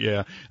great.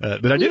 Yeah.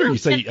 But I did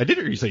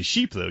hear you say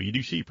sheep though. You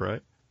do sheep,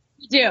 right?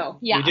 We do.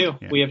 Yeah. We do.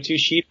 Yeah. We have 2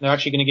 sheep. They're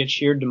actually going to get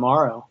sheared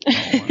tomorrow.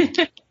 Oh,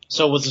 wow.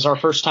 So this is our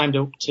first time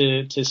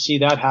to see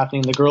that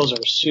happening. The girls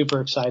are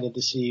super excited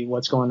to see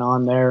what's going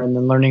on there, and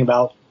then learning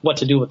about what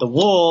to do with the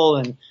wool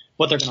and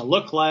what they're going to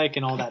look like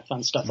and all that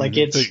fun stuff. Like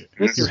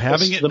you're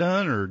having it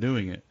done or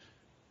doing it?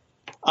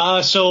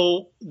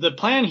 So the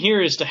plan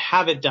here is to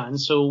have it done.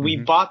 So we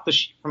bought the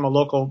sheep from a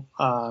local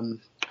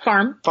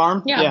farm.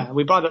 Yeah,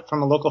 we bought it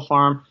from a local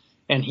farm,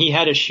 and he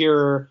had a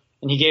shearer,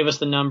 and he gave us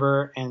the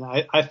number. And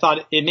I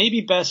thought it may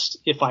be best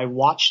if I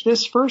watch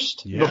this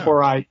first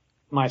before I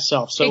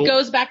myself. So it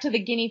goes back to the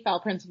Guinea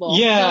fowl principle.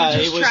 Yeah,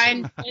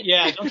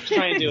 don't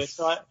try and do it.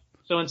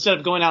 So instead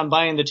of going out and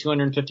buying the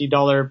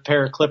 $250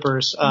 pair of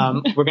clippers,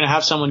 we're going to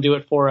have someone do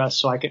it for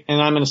us.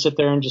 And I'm going to sit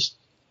there and just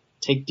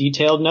take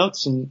detailed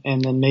notes, and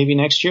then maybe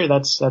next year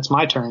that's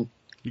my turn.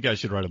 You guys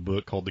should write a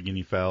book called The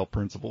Guinea Fowl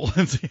Principle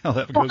and see how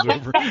that goes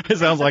over. It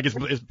sounds like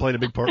it's played a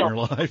big part in your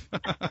life.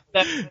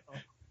 I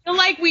feel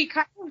like we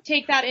kind of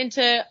take that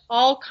into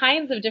all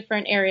kinds of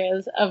different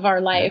areas of our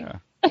life. Yeah.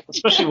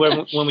 Especially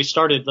when we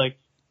started,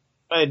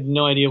 I had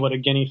no idea what a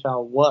guinea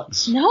fowl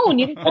was. No,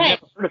 neither did I.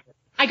 Never heard of it.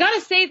 I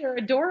gotta say, they're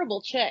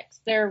adorable chicks.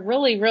 They're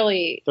really,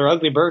 really. They're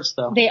ugly birds,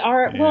 though. They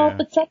are. Yeah. Well,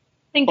 but some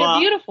think they're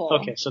beautiful.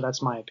 Okay, so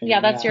that's my opinion. Yeah,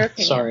 that's your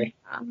opinion. Sorry.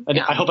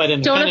 I hope I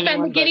didn't. Don't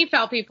offend the guinea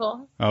fowl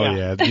people. Oh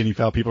yeah, the guinea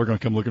fowl people are gonna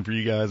come looking for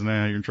you guys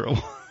now. You're in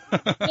trouble.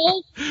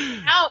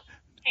 Out.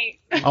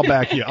 I'll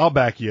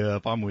back you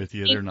up. I'm with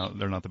you. They're not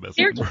the best.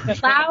 They're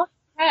just loud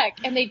heck,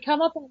 and they'd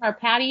come up on our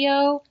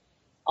patio.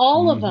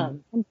 All of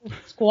them, and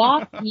just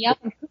squawk and yell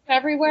and poop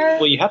everywhere.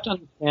 Well, you have to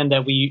understand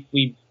that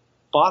we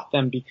bought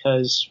them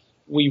because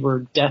we were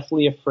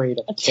deathly afraid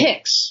of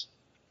ticks.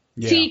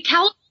 Yeah. See,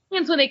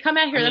 Californians, when they come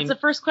out here, that's the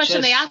first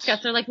question they ask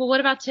us. They're like, well, what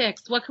about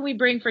ticks? What can we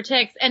bring for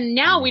ticks? And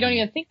now we don't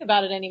even think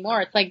about it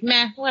anymore. It's like,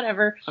 meh,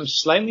 whatever. I'm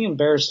slightly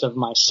embarrassed of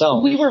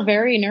myself. We were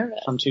very nervous.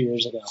 From 2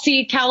 years ago.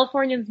 See,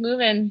 Californians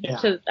moving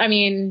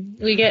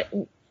we get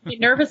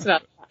nervous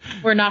about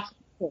that. We're not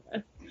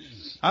nervous.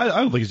 I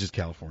don't think it's just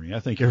California. I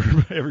think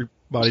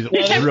everybody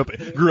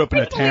that grew up in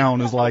a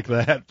town is like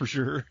that for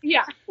sure.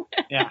 Yeah.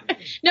 Yeah.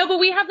 No, but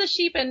we have the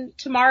sheep, and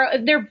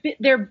tomorrow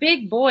they're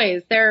big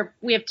boys.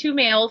 We have 2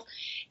 males,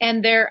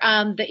 and they're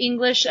the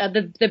English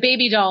the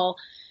baby doll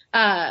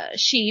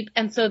sheep,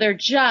 and so they're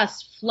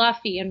just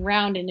fluffy and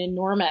round and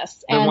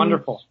enormous. They're and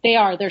wonderful.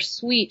 They're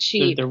sweet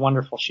sheep. They're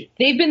wonderful sheep.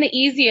 They've been the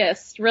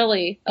easiest,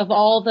 really, of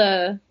all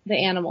the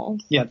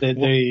animals. Yeah,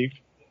 they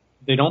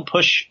don't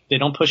push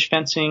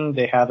fencing.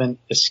 They haven't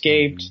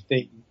escaped.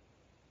 They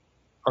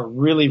are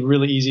really,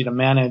 really easy to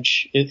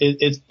manage.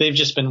 They've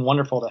just been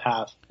wonderful to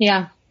have.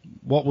 Yeah.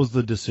 What was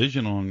the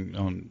decision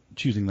on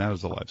choosing that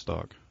as a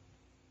livestock?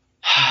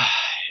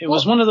 It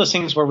was one of those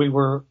things where we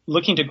were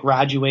looking to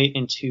graduate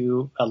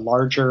into a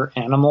larger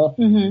animal.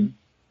 Mm-hmm.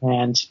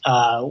 And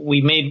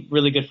we made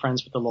really good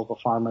friends with the local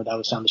farmer that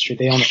was down the street.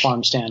 They own a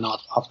farm stand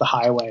off the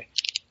highway.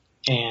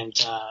 And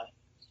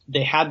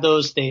they had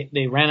those.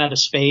 They ran out of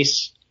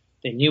space.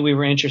 They knew we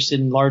were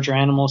interested in larger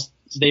animals.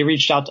 They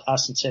reached out to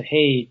us and said,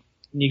 hey,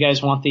 you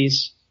guys want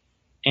these?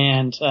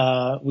 And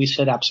we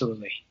said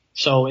absolutely.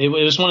 So it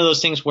was one of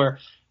those things where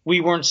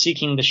we weren't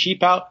seeking the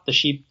sheep out. The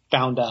sheep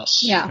found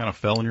us. Yeah. Kind of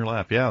fell in your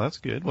lap. Yeah, that's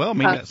good. Well, I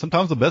mean,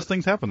 sometimes the best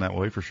things happen that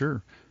way for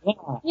sure.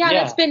 Yeah,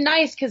 that's been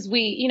nice because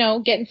we,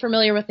 getting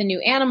familiar with a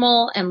new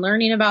animal and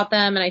learning about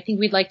them. And I think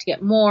we'd like to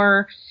get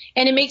more.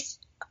 And it makes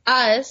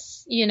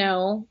us,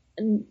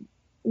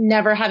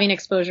 never having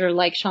exposure,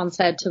 like Sean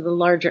said, to the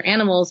larger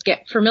animals,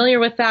 get familiar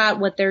with that,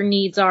 what their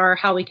needs are,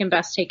 how we can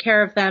best take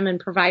care of them and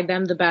provide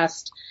them the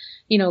best,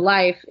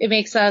 life. It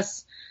makes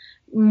us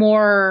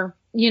more,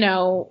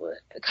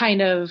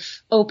 kind of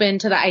open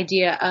to the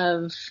idea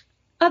of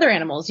other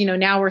animals.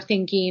 Now we're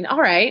thinking, all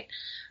right,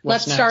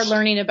 let's start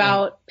learning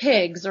about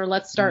pigs, or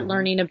let's start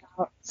learning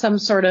about some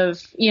sort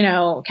of,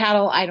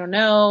 cattle. I don't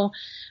know.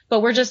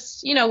 But we're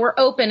just, we're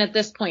open at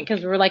this point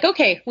because we're like,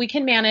 okay, we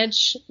can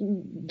manage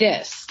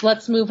this.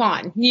 Let's move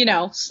on,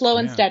 slow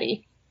and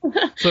steady.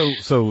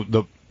 So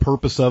the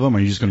purpose of them, are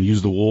you just going to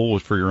use the wool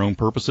for your own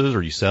purposes?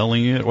 Are you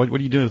selling it? What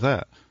are you doing with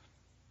that?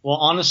 Well,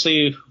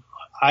 honestly,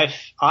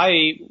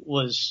 I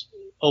was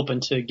open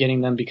to getting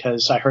them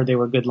because I heard they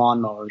were good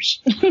lawnmowers.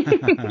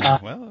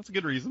 Well, that's a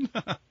good reason.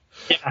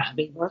 Yeah,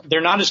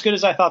 they're not as good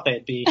as I thought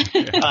they'd be.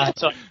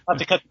 So I have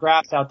to cut the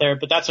grass out there,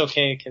 but that's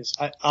okay because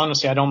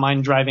honestly, I don't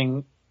mind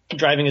driving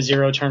a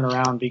zero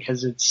turnaround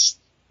because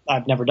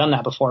I've never done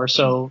that before.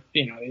 So,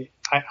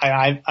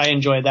 I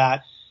enjoy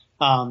that.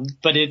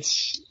 But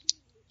it's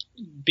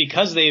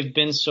because they've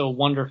been so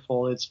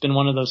wonderful. It's been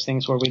one of those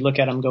things where we look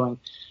at them going,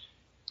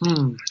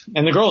 and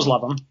the girls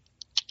love them.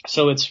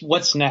 So it's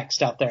what's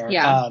next out there.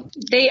 Yeah.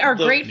 They are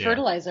great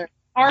fertilizer.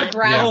 Our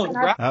grass.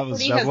 Yeah.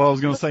 That's what I was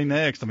going to say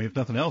next. I mean, if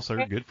nothing else,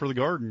 they're good for the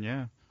garden.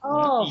 Yeah.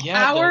 Oh,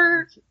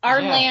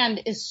 our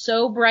land is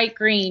so bright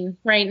green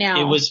right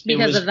now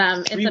because of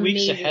them. It's 3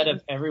 weeks ahead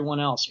of everyone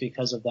else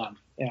because of them.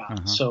 Yeah.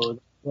 Uh-huh. So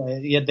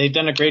they've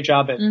done a great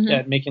job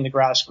at making the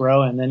grass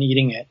grow and then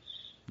eating it.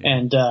 Yeah.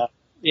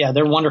 And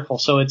they're wonderful.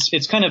 So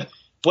it's kind of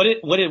what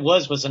it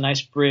was a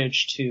nice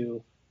bridge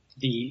to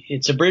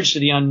it's a bridge to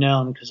the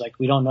unknown because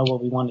we don't know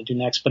what we want to do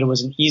next, but it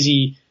was an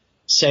easy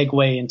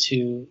segue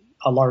into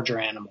a larger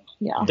animal.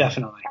 Yeah,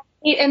 definitely.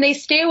 And they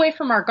stay away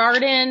from our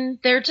garden.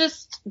 They're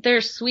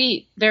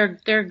sweet. They're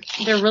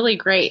really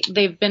great.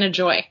 They've been a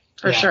joy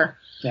for sure.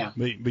 Yeah.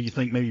 But you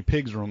think maybe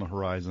pigs are on the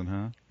horizon,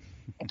 huh?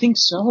 I think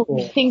so.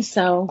 I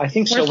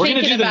think so. We're going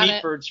to do the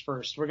meat birds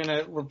first. We're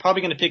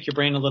probably going to pick your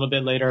brain a little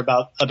bit later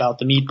about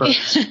the meat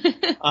birds.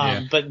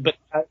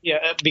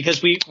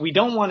 Because we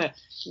don't want to.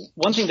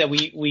 One thing that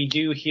we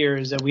do here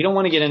is that we don't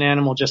want to get an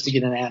animal just to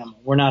get an animal.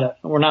 We're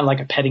not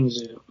like a petting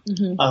zoo.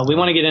 Mm-hmm. We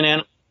want to get an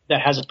animal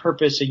that has a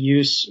purpose, a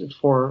use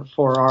for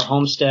our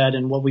homestead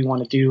and what we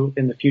want to do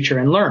in the future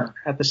and learn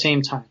at the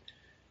same time.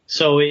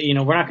 So, we're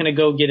not going to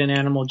go get an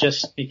animal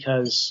just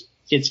because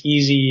it's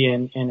easy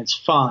and it's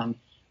fun.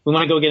 We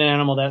want to go get an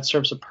animal that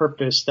serves a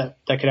purpose that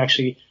could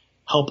actually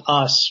help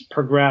us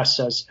progress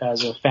as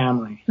a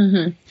family.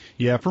 Mm-hmm.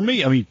 Yeah, for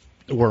me, I mean,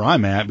 where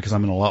I'm at, because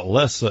I'm in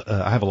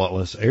I have a lot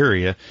less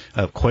area,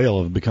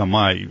 quail have become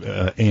my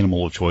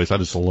animal of choice. I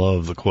just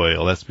love the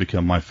quail. That's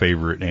become my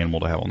favorite animal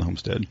to have on the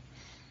homestead.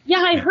 Yeah,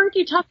 I heard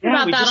you talking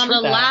about that on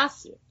the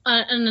last,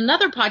 on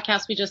another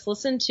podcast we just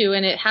listened to,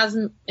 and it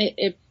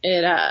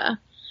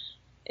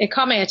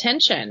caught my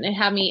attention. It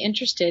had me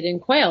interested in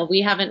quail.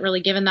 We haven't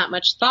really given that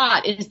much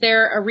thought. Is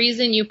there a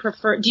reason you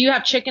prefer? Do you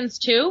have chickens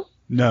too?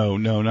 No,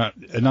 not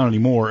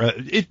anymore.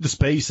 The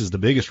space is the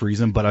biggest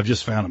reason, but I've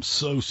just found them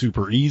so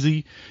super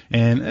easy,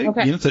 and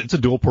it's a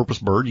dual purpose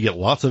bird. You get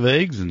lots of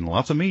eggs and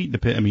lots of meat.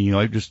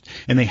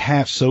 And they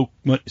hatch so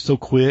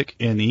quick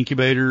in the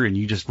incubator, and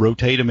you just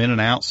rotate them in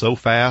and out so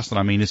fast. And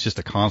I mean, it's just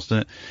a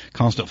constant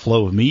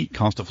flow of meat,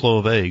 constant flow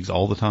of eggs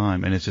all the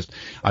time. And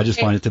I just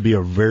find it to be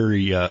a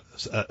very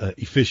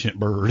efficient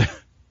bird.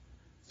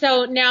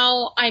 So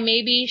now I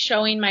may be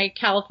showing my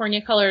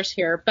California colors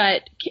here,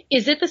 but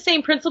is it the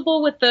same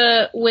principle with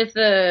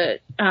the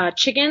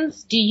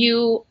chickens? Do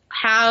you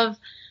have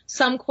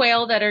some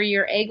quail that are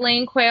your egg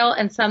laying quail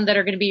and some that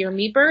are going to be your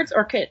meat birds,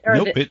 or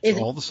nope, it's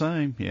all the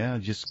same. Yeah,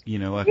 just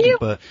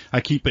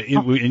I keep it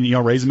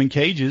and raise them in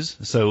cages.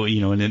 So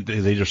and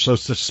they're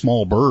such a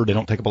small bird, they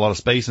don't take up a lot of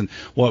space. And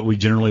what we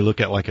generally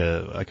look at like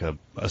a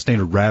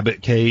standard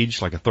rabbit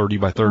cage, like a 30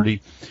 by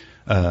 30.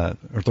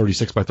 Or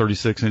 36 by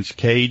 36 inch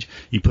cage.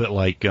 You put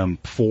like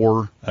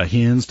 4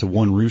 hens to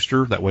 1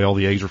 rooster. That way all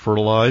the eggs are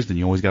fertilized, and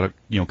you always got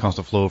a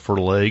constant flow of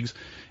fertile eggs.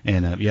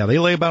 And they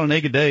lay about an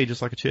egg a day,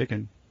 just like a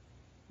chicken.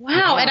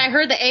 Wow, and I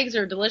heard the eggs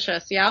are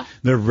delicious. Yeah,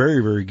 they're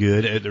very, very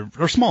good.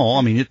 They're small.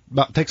 I mean, it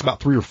takes about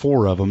 3 or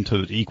 4 of them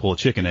to equal a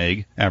chicken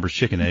egg, average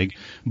chicken egg.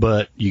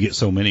 But you get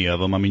so many of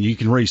them. I mean, you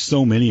can raise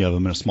so many of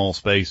them in a small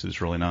space. It's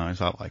really nice.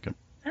 I like them.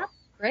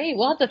 Great.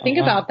 We'll have to think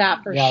about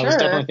that for sure. Yeah, I was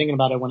definitely thinking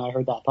about it when I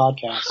heard that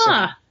podcast.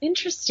 Huh. So.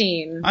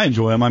 Interesting. I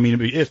enjoy them. I mean,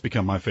 it's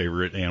become my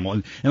favorite animal.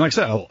 And like I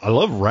said, I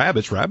love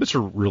rabbits. Rabbits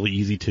are really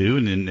easy too.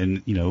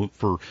 And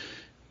for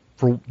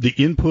the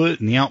input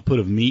and the output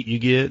of meat you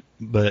get,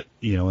 but,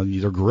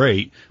 and they're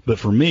great. But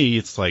for me,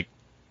 it's like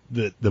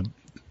the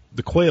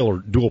quail are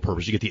dual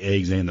purpose. You get the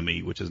eggs and the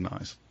meat, which is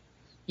nice.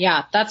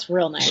 Yeah, that's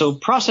real nice. So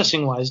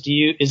processing wise,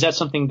 is that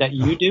something that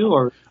you do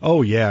or?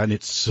 Oh yeah, and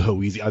it's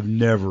so easy. I've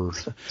never,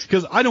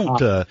 because I don't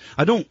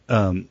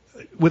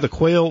with a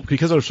quail,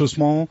 because they're so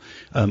small,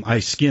 I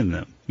skin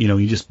them.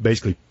 You just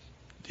basically,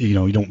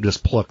 you don't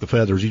just pluck the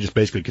feathers. You just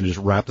basically can just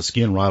wrap the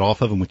skin right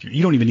off of them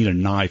you don't even need a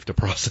knife to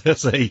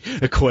process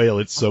a quail.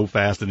 It's so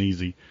fast and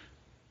easy.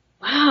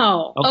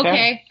 Wow.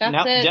 Okay.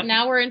 That's it.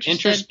 Now we're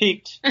interested. Interest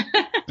peaked.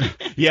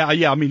 Yeah.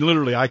 I mean,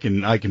 literally, I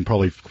can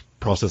probably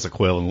process a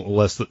quail in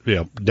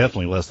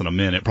definitely less than a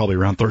minute, probably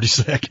around 30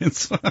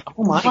 seconds.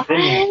 Oh my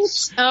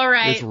goodness. All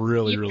right. It's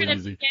really, You're really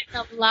easy. You're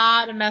getting a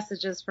lot of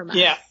messages from us.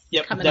 Yeah.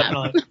 Yep.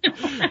 Definitely.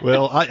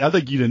 Well, I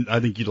think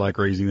you'd like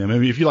raising them. I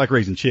mean, if you like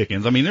raising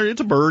chickens, I mean,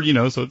 it's a bird,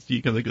 so they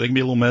can be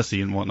a little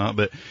messy and whatnot,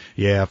 but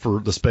yeah, for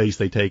the space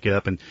they take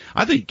up. And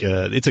I think,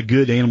 it's a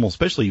good animal,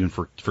 especially even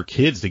for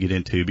kids to get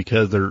into,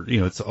 because they're,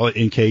 it's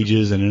in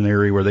cages and in an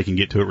area where they can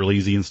get to it real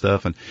easy and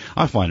stuff. And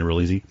I find it real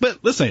easy,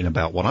 but this ain't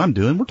about what I'm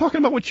doing. We're talking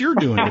about what you're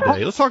doing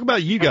today. Let's talk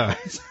about you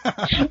guys. All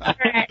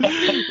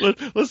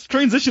right. Let's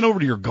transition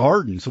over to your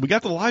garden. So we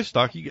got the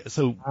livestock.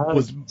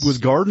 Was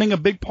gardening a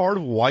big part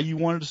of why you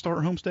wanted to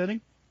start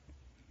homesteading?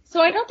 So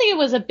I don't think it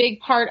was a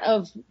big part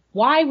of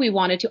why we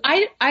wanted to.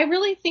 I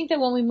really think that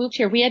when we moved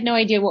here, we had no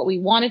idea what we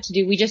wanted to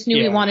do. We just knew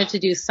we wanted to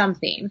do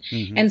something.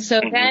 Mm-hmm. And so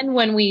then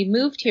when we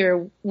moved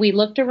here, we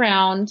looked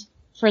around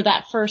for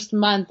that first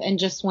month and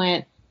just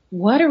went,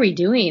 what are we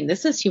doing?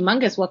 This is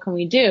humongous. What can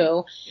we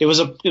do? It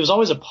was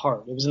always a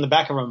part. It was in the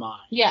back of our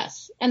mind.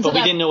 Yes. And but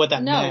we didn't know what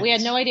that meant. No, we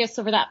had no idea.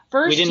 So for that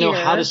first year, we didn't know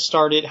how to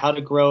start it, how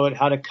to grow it,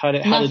 how to cut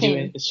it, how to do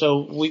it.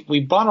 So we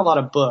bought a lot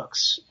of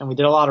books and we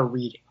did a lot of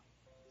reading.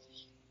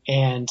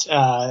 And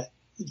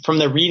from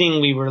the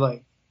reading, we were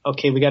like,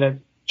 okay, we got to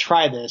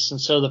try this. And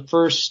so the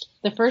first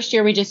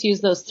year, we just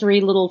used those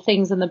 3 little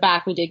things in the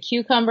back. We did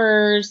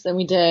cucumbers, and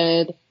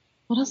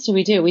what else did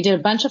we do? We did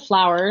a bunch of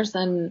flowers,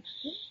 and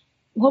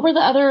what were the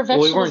other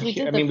vegetables we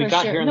did the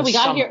first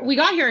year? We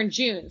got here in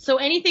June. So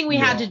anything we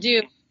had to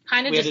do,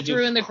 kind of just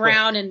threw in the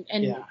ground, and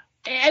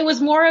it was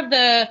more of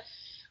the,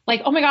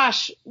 like, oh my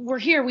gosh, we're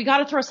here. We got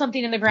to throw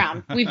something in the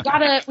ground. We got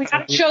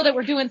to show that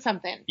we're doing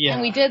something. Yeah.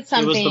 And we did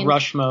something. It was the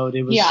rush mode.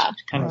 It was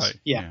kind of,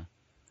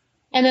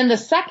 And then the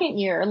second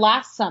year,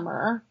 last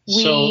summer,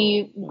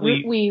 we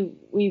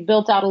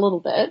built out a little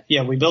bit.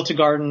 Yeah, we built a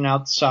garden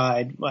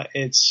outside.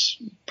 It's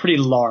pretty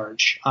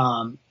large.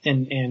 And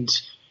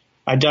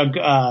I dug,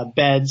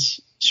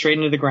 beds straight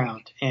into the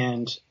ground,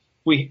 and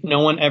no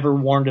one ever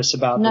warned us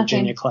about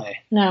Virginia clay.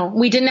 No,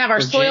 we didn't have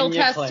our soil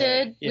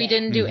tested. Yeah. We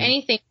didn't do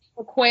anything.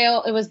 The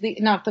quail, it was the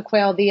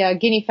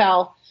guinea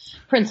fowl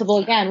principle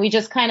again. We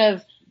just kind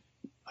of,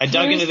 I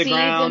dug into the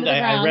ground.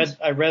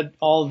 I read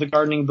all of the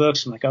gardening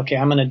books. I'm like, okay,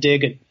 I'm going to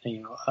dig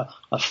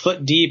a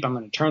foot deep. I'm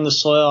going to turn the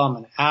soil. I'm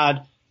going to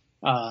add,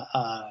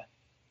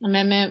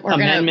 amendment. We're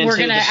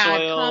going to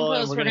add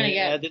compost. We're going to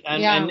get,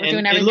 and we're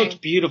doing everything. It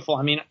looked beautiful.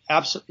 I mean,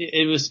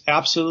 it was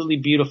absolutely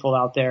beautiful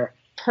out there.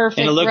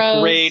 Perfect. And it looked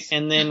rows. great.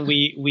 And then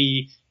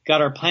we got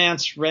our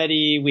plants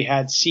ready. We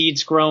had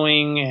seeds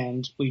growing,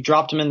 and we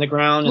dropped them in the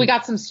ground. We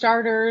got some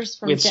starters.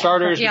 We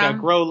got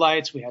grow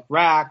lights. We had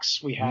racks.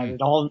 We had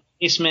it all in the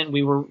basement.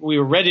 We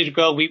were ready to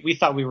go. We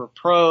thought we were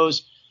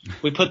pros.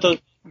 We put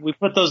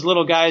those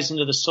little guys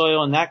into the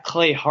soil, and that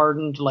clay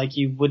hardened like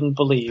you wouldn't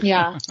believe.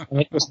 Yeah.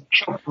 And it just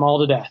choked them all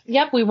to death.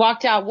 Yep. We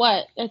walked out.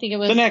 I think it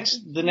was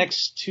the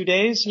next 2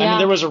 days. Yeah. I mean,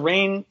 there was a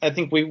rain. I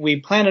think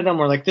we planted them.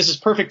 We're like, this is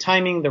perfect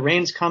timing. The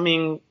rain's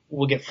coming.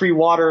 We'll get free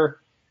water.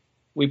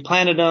 We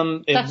planted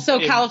them. That's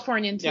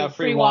Californian too. Yeah,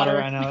 free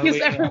water. I know. We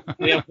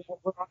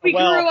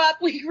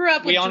grew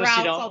up with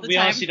droughts all the time. We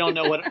honestly don't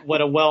know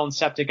what a well and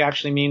septic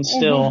actually means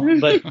still,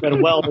 but a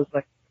well is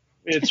like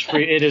It's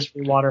free. It is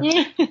free water.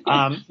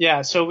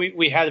 So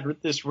we had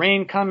this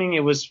rain coming. It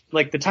was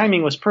like the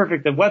timing was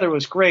perfect. The weather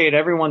was great.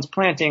 Everyone's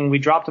planting. We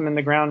dropped them in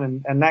the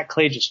ground, and that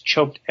clay just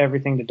choked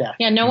everything to death.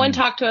 Yeah, no one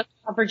talked to us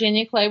about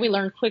Virginia clay. We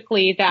learned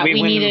quickly that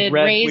we needed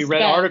raised beds. We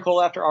read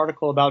article after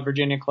article about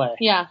Virginia clay.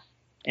 Yeah.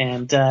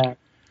 And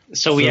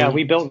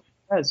we built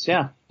beds.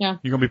 Yeah. You're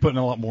going to be putting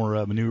a lot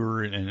more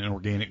manure and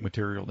organic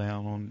material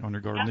down on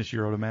your garden this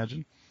year, I would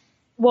imagine.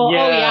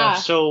 Well,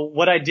 So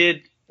what I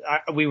did,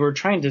 we were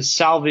trying to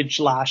salvage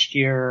last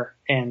year,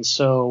 and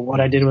so what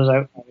I did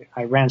was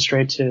I ran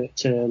straight to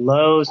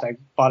Lowe's. I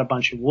bought a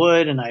bunch of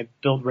wood, and I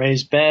built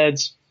raised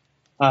beds.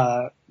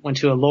 Went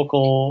to a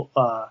local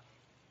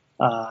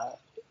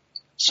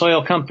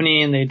soil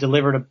company, and they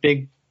delivered a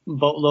big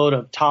boatload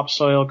of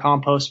topsoil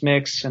compost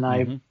mix, and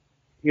I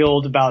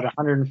wheeled about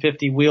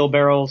 150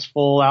 wheelbarrows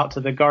full out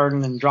to the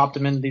garden and dropped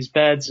them into these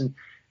beds, and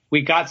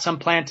we got some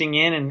planting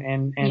in,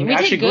 and we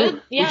actually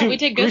did good. We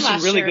did good some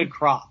last really year. Good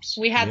crops.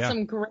 We had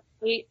some great.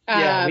 We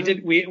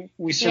did.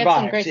 We survived. We had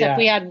some great stuff.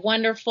 We had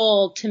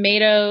wonderful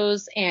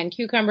tomatoes and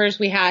cucumbers.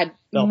 We had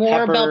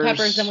more bell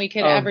peppers than we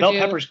could ever do. Bell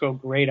peppers grow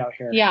great out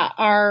here. Yeah,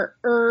 our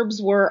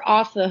herbs were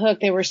off the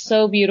hook. They were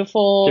so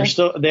beautiful.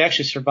 They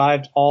actually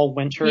survived all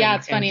winter. Yeah,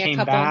 it's funny. Came a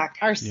couple. Back.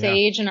 Our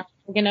sage and our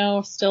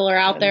oregano still are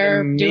out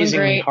there doing amazingly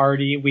great.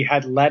 Hardy. We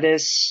had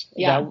lettuce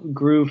that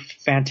grew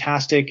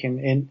fantastic,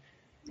 and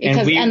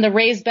the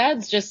raised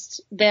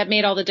beds that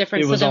made all the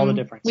difference. It was all the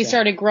difference. We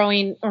started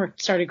growing.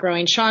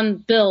 Sean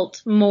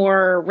built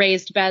more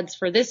raised beds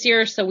for this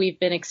year, so we've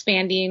been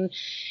expanding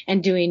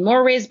and doing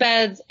more raised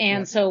beds,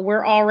 and so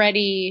we're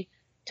already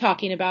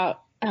talking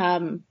about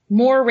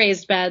more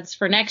raised beds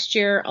for next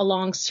year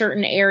along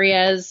certain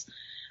areas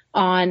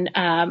on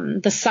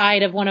the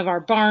side of one of our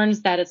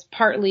barns that is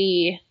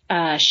partly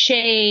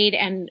shade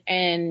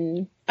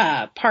and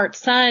part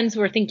sun.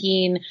 So we're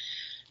thinking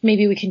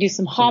maybe we can do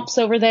some hops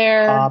over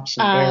there. Hops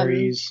and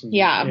berries. We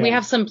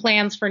have some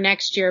plans for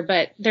next year,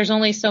 but there's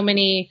only so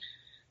many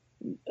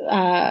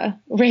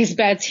raised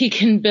beds he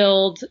can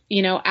build,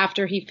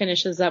 after he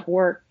finishes up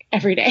work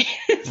every day.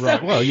 So,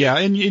 right. Well, yeah.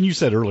 And you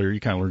said earlier, you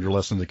kind of learned your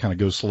lesson to kind of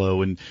go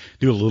slow and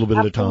do a little bit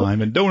at a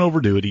time and don't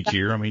overdo it each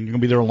year. I mean, you're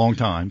going to be there a long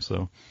time.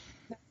 So.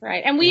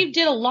 Right. And we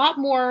did a lot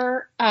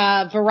more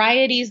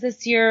varieties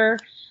this year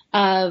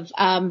of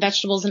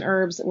vegetables and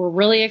herbs that we're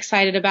really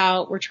excited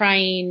about. We're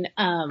trying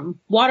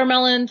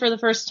watermelon for the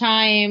first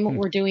time.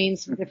 We're doing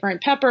some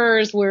different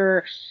peppers.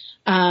 We're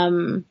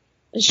and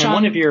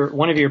one of your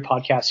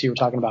podcasts you were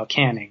talking about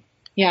canning.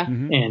 Yeah.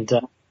 And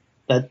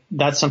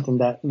that's something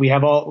that we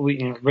have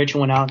Rachel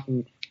went out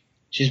and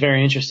she's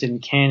very interested in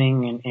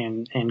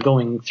canning and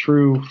going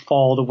through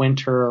fall to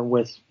winter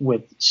with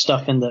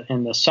stuff in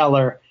the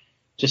cellar,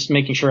 just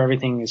making sure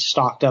everything is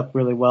stocked up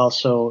really well.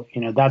 So,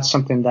 that's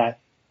something that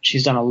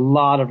she's done a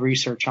lot of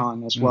research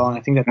on as well. And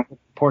I think that's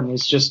important.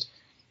 It's just,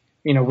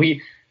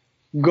 coming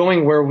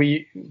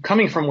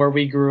from where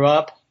we grew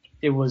up,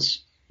 it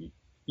was,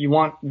 you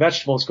want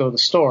vegetables, go to the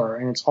store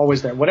and it's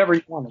always there. Whatever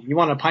you want. You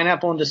want a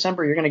pineapple in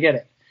December, you're going to get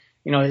it.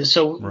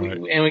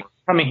 We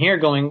coming here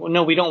going,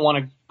 no, we don't want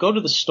to go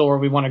to the store.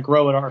 We want to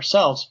grow it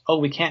ourselves. Oh,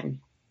 we can't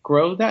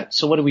grow that.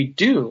 So what do we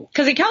do?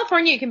 Because in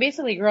California, you can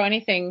basically grow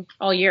anything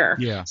all year.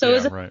 Yeah. So it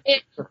was right.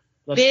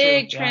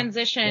 big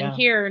transition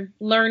here,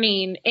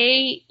 learning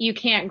you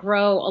can't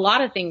grow a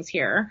lot of things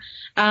here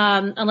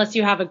unless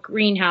you have a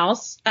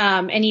greenhouse,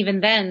 and even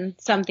then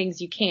some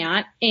things you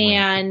can't,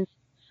 and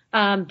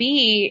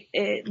B,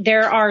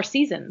 there are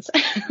seasons.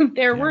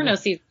 There were no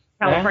seasons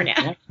in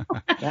California.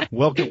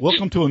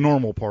 Welcome to a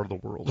normal part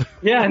of the world.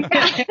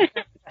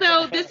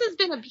 So this has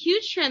been a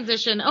huge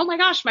transition. Oh my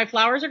gosh, my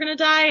flowers are going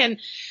to die. And,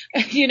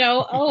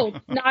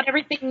 not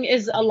everything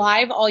is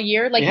alive all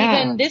year.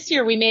 Even this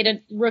year we made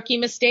a rookie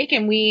mistake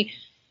and we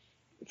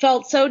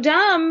felt so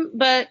dumb,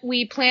 but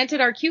we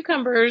planted our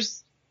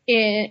cucumbers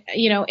in,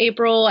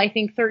 April, I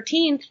think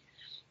 13th,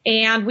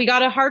 and we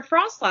got a hard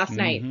frost last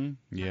night.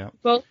 Yeah.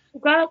 Both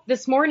woke up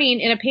this morning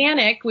in a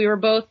panic. We were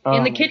both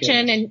in the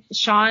kitchen and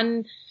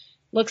Sean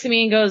looks at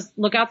me and goes,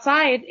 look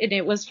outside. And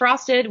it was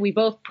frosted. We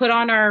both put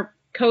on our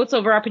coats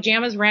over our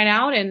pajamas, ran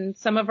out, and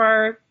some of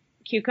our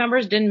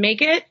cucumbers didn't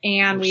make it,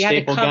 and we had to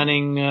staple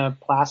gunning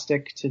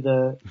plastic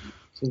to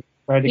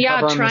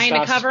trying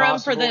to cover them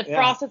for the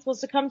frost that's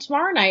supposed to come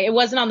tomorrow night. It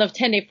wasn't on the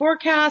 10-day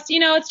forecast.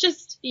 It's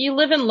just you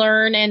live and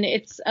learn, and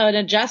it's an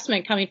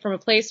adjustment coming from a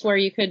place where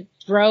you could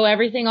grow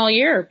everything all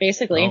year,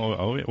 basically.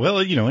 Well,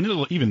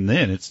 and even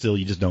then, it's still,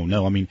 you just don't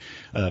know. I mean,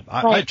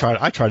 I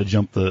try to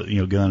jump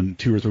the gun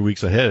 2 or 3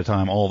 weeks ahead of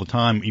time all the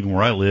time, even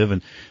where I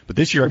live. But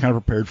this year I kind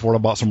of prepared for it. I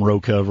bought some row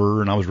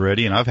cover and I was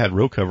ready. And I've had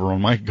row cover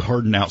on my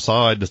garden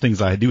outside. The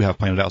things I do have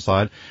planted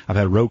outside, I've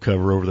had row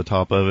cover over the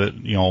top of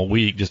it, all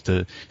week just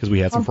because we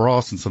had some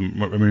frost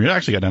and it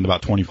actually got down to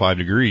about 25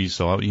 degrees.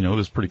 So, it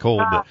was pretty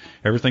cold, but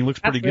everything looks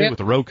pretty good with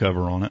the row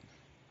cover on it.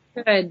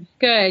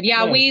 Good.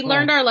 Yeah, we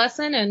learned our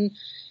lesson, and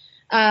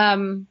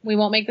we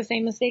won't make the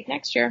same mistake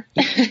next year.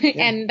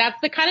 And that's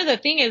the kind of the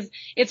thing is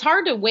it's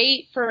hard to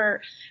wait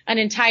for an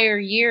entire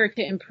year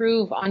to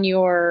improve on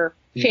your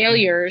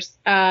failures,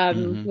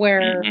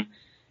 where,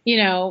 you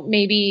know,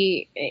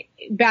 maybe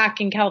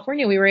back in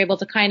California, we were able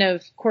to kind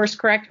of course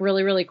correct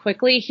really, really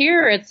quickly.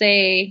 Here, it's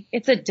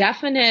a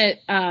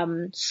definite,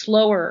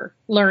 slower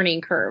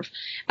learning curve.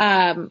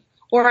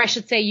 Or I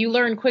should say you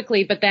learn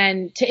quickly, but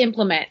then to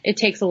implement, it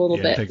takes a little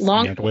bit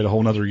longer. You have to wait a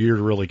whole nother year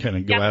to really kind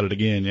of go at it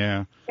again.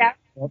 Yeah. Yeah.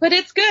 But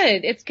it's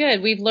good. It's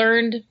good. We've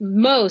learned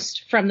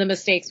most from the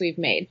mistakes we've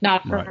made,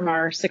 not from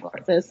our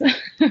successes.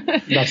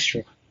 That's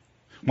true.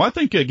 Well, I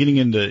think getting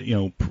into, you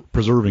know,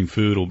 preserving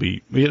food will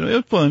be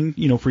fun,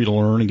 you know, for you to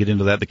learn and get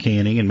into that, the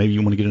canning, and maybe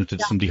you want to get into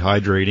some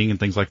dehydrating and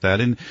things like that.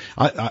 And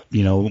I,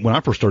 you know, when I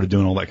first started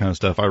doing all that kind of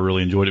stuff, I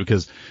really enjoyed it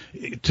because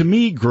to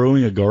me,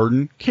 growing a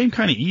garden came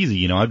kind of easy.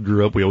 You know, I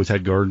grew up, we always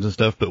had gardens and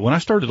stuff, but when I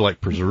started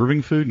like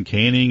preserving food and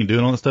canning and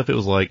doing all that stuff, it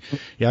was like,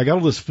 yeah, I got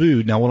all this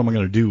food. Now what am I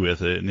going to do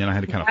with it? And then I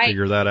had to kind of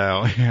figure that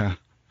out. Yeah.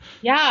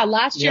 Yeah.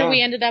 Last year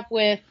we ended up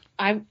with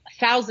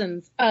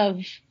thousands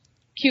of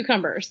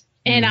cucumbers,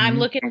 and I'm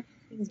looking at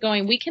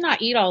going, we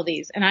cannot eat all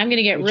these, and I'm going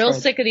to get real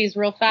sick of these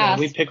real fast.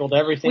 Yeah, we pickled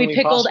everything. We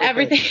pickled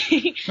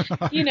everything,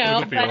 you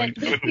know.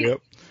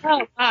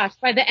 Oh gosh,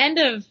 by the end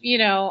of, you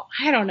know,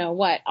 I don't know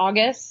what,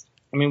 August.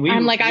 I mean,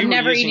 I'm like, I'm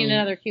never eating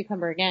another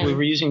cucumber again. We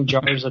were using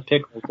jars of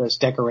pickles as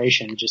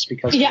decoration just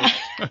because. Yeah.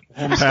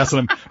 pass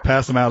them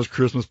out as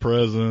Christmas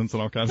presents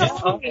and all kinds of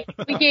stuff.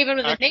 We gave them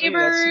to the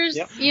neighbors,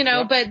 you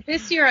know, but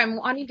this year I'm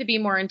wanting to be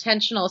more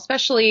intentional,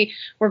 especially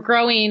we're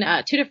growing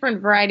 2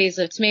 different varieties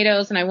of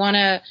tomatoes, and I want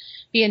to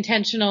be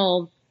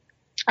intentional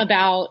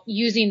about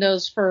using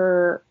those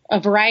for a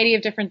variety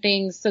of different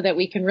things so that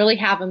we can really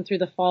have them through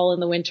the fall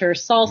and the winter,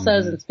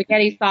 salsas and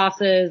spaghetti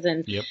sauces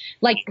and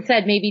like you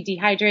said, maybe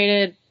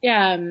dehydrated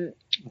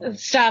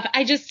stuff.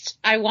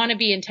 I want to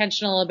be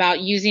intentional about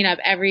using up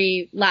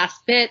every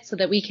last bit so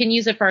that we can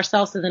use it for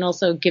ourselves and then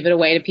also give it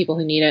away to people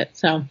who need it.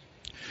 So.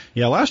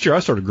 Yeah, last year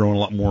I started growing a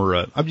lot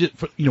more.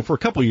 For a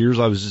couple of years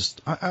I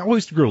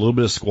always grew a little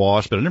bit of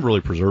squash, but I never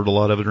really preserved a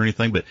lot of it or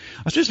anything. But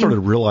I just started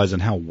realizing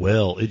how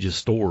well it just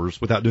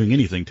stores without doing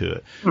anything to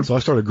it. So I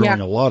started growing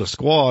a lot of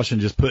squash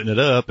and just putting it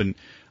up, and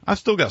I've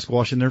still got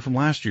squash in there from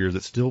last year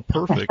that's still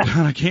perfect.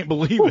 I can't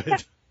believe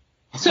it.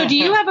 So do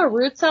you have a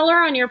root cellar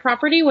on your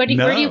property? Where do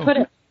you put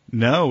it?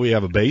 No, we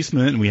have a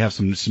basement, and we have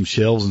some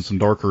shelves in some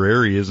darker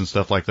areas and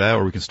stuff like that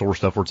where we can store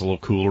stuff where it's a little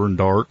cooler and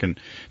dark, and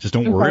just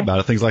don't worry about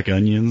it. Things like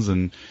onions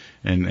and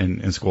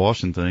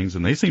squash and things,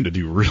 and they seem to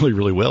do really,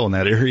 really well in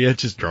that area.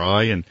 It's just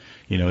dry, and,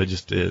 you know,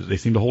 they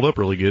seem to hold up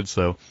really good.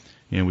 So,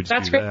 you know, we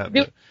just do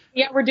that.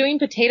 Yeah, we're doing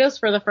potatoes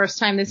for the first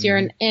time this year,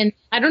 and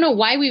I don't know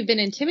why we've been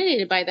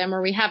intimidated by them or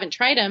we haven't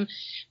tried them,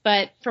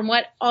 but from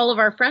what all of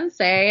our friends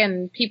say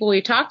and people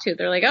we talk to,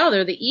 they're like, oh,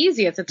 they're the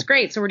easiest. It's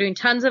great. So we're doing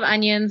tons of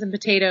onions and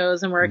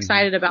potatoes, and we're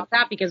excited about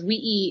that because we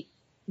eat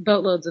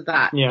boatloads of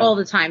that all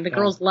the time. The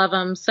girls love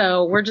them.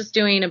 So we're just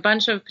doing a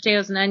bunch of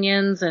potatoes and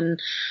onions and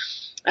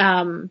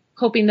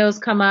hoping those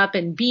come up,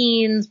 and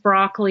beans,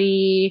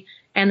 broccoli,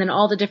 and then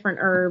all the different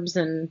herbs,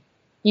 and,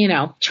 you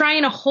know,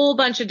 trying a whole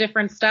bunch of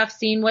different stuff,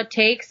 seeing what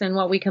takes and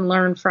what we can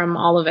learn from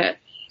all of it.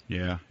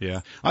 Yeah.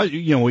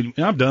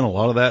 I've done a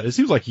lot of that. It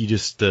seems like you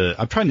just,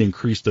 I'm trying to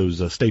increase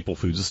those staple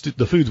foods,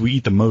 the foods we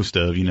eat the most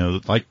of, you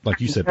know, like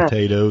you said,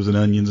 potatoes and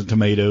onions and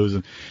tomatoes.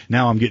 And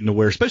now I'm getting to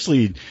where,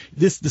 especially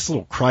this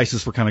little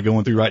crisis we're kind of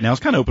going through right now,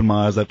 it's kind of opened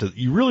my eyes up to,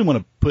 you really want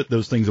to put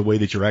those things away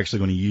that you're actually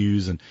going to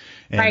use. And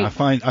I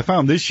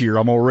found this year,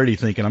 I'm already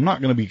thinking I'm not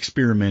going to be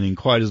experimenting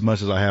quite as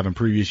much as I have in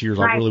previous years.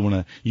 I really want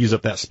to use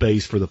up that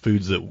space for the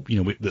foods that,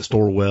 you know, that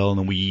store well and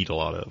then we eat a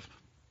lot of.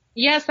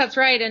 Yes, that's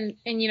right. And,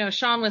 you know,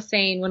 Sean was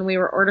saying when we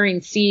were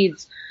ordering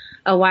seeds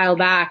a while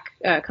back,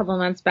 a couple of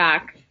months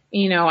back,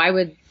 you know, I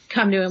would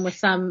come to him with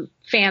some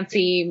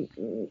fancy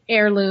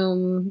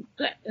heirloom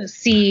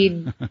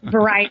seed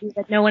variety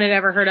that no one had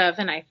ever heard of.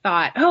 And I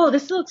thought, oh,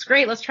 this looks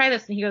great. Let's try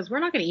this. And he goes,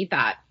 we're not going to eat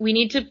that. We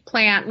need to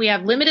plant. We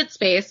have limited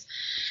space,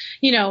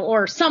 you know,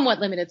 or somewhat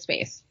limited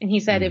space. And he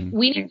said, if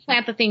we need to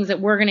plant the things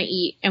that we're going to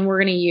eat and we're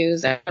going to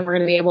use and we're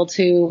going to be able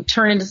to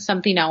turn into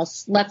something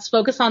else, let's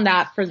focus on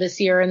that for this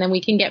year. And then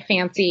we can get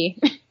fancy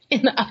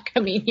in the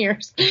upcoming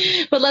years.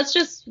 But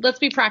let's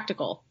be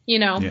practical, you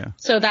know? Yeah,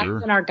 so that's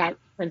been our guiding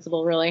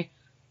principle, really.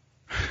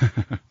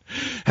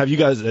 Have you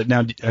guys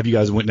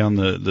went down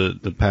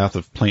the path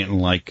of planting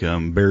like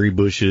berry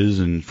bushes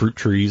and fruit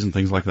trees and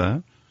things like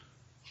that?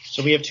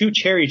 So we have 2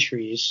 cherry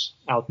trees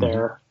out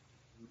there.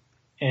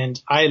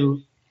 And I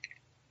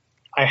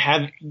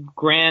have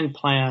grand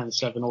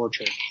plans of an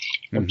orchard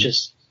of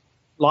just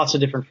lots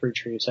of different fruit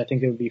trees. I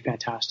think it would be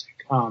fantastic.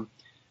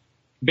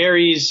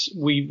 Berries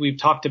we've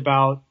talked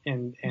about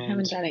and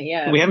haven't done it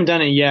yet. We haven't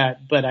done it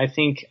yet, but I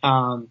think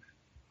I'm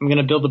going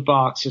to build the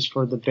boxes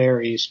for the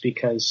berries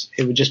because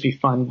it would just be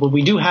fun. But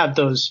we do have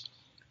those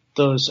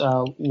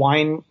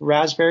wine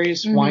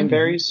raspberries, wine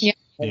berries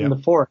in the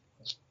forest.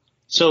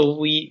 So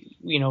we,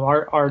 you know,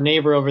 our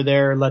neighbor over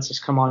there lets us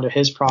come onto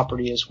his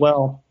property as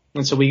well.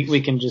 And so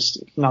we can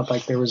just, not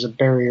like there was a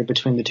barrier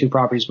between the two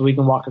properties, but we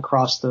can walk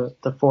across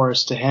the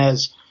forest to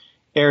his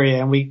area.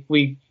 And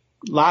we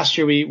last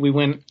year we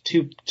went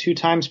two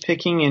times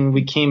picking, and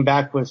we came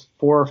back with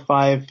 4 or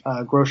 5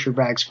 grocery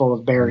bags full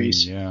of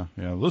berries. Yeah.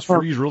 Those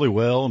freeze really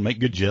well and make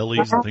good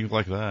jellies and things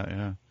like that.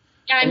 Yeah.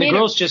 Yeah, and the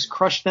girls just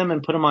crush them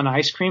and put them on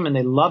ice cream, and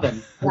they love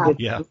them.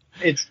 Yeah.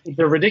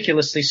 They're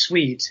ridiculously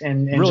sweet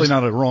and really just,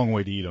 not a wrong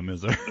way to eat them,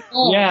 is there?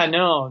 Yeah,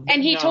 no.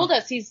 And he told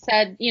us, he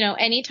said,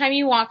 anytime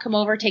you want, come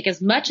over, take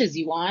as much as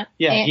you want.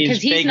 Yeah,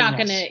 because he's not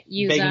going to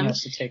use them.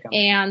 Us to take them.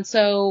 And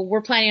so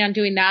we're planning on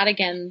doing that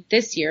again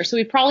this year. So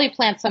we probably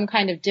plant some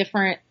kind of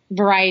different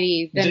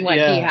variety than what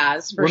he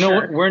has.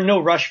 We're in no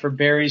rush for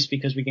berries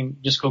because we can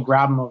just go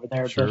grab them over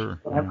there.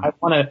 Sure. But I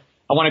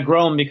want to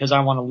grow them because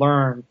I want to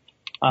learn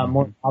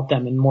more about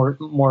them and more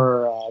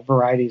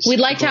varieties. We'd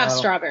like to have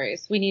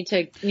strawberries. We need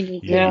to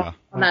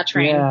on that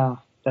train. Yeah,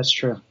 that's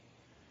true.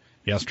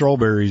 Yeah,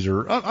 strawberries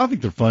I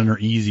think they're fun. They're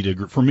easy to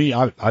grow. For me,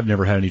 I've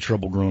never had any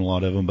trouble growing a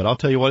lot of them, but I'll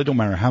tell you what, it don't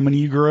matter how many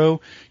you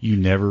grow, you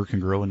never can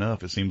grow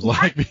enough, it seems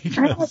like,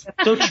 because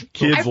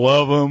kids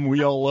love them.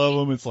 We all love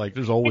them. It's like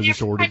there's always a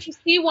shortage. If you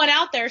see one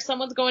out there,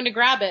 someone's going to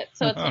grab it.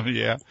 So it's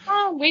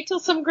like, wait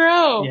till some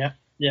grow.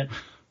 Yeah.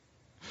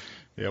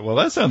 Yeah, well,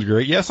 that sounds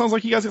great. Yeah, it sounds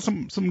like you guys got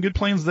some good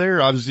plans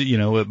there. Obviously,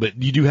 but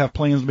you do have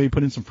plans to maybe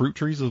put in some fruit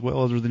trees as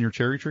well, other than your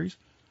cherry trees?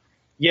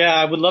 Yeah,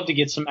 I would love to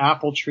get some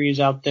apple trees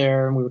out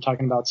there, and we were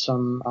talking about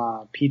some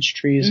peach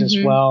trees as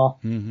well.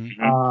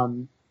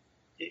 Mm-hmm.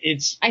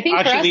 I think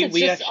for us, it's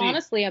just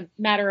honestly a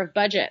matter of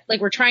budget.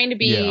 Like, we're trying to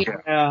be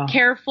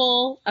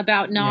careful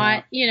about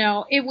not,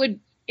 it would,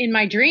 in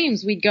my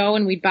dreams, we'd go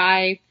and we'd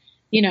buy,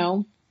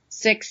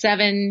 6,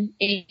 7,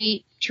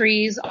 8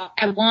 trees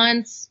at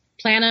once.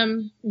 Plant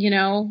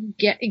them,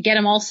 get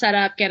them all set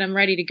up, get them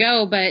ready to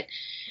go. But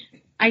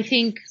I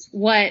think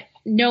what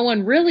no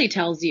one really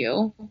tells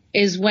you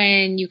is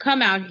when you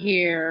come out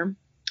here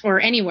or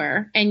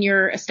anywhere and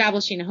you're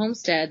establishing a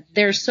homestead,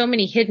 there's so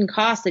many hidden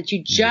costs that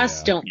you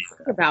just don't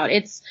think about.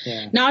 It's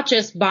not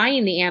just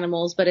buying the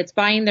animals, but it's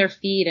buying their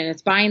feed, and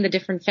it's buying the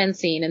different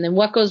fencing. And then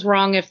what goes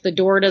wrong if the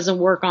door doesn't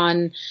work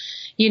on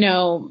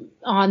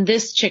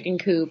this chicken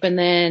coop, and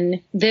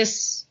then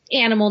this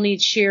animal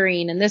needs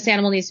shearing, and this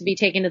animal needs to be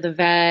taken to the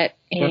vet,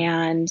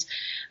 and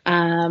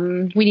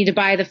we need to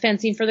buy the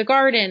fencing for the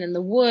garden and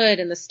the wood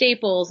and the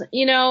staples.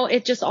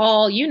 It just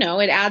all,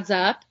 it adds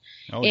up.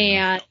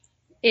 And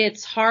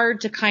it's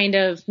hard to kind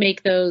of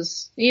make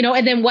those,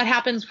 and then what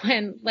happens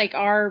when like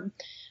our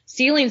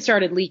ceiling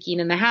started leaking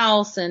in the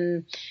house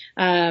and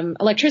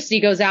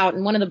electricity goes out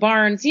in one of the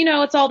barns,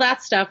 it's all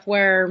that stuff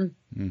where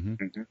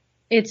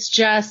it's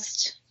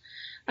just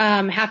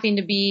having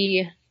to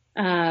be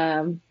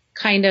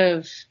kind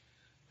of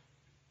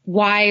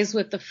wise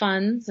with the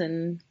funds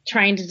and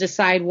trying to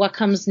decide what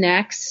comes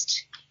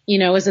next.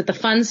 Is it the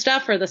fun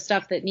stuff or the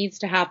stuff that needs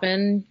to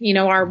happen?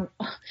 Our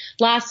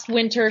last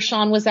winter,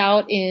 Sean was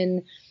out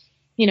in,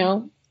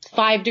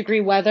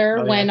 5-degree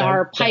weather when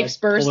our pipes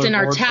burst and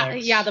our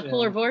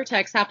polar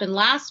vortex happened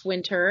last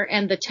winter,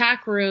 and the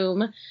tack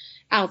room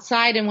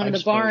outside in one of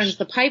the barns,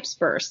 the pipes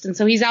burst. And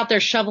so he's out there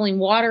shoveling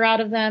water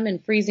out of them in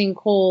freezing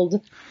cold.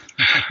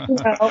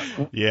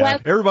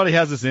 Everybody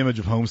has this image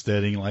of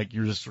homesteading, like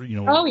you're just,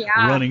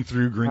 running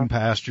through green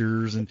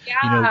pastures and,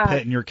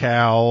 petting your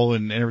cow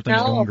and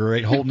everything's going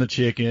great, holding the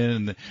chicken.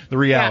 And the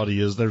reality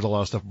is there's a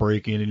lot of stuff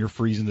breaking and you're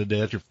freezing to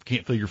death. You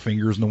can't feel your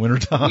fingers in the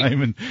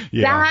wintertime. And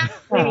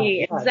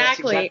Exactly. That's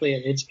exactly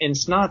it.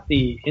 It's not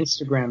the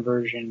Instagram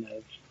version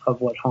of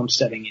what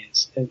homesteading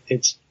is.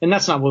 And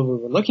that's not what we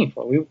were looking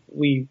for.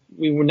 We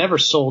were never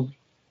sold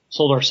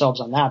ourselves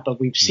on that, but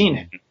we've seen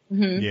it.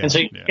 Mm-hmm. And so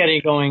you get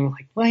it going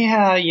like, well,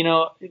 yeah,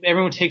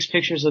 everyone takes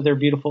pictures of their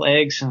beautiful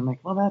eggs. And I'm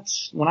like, well,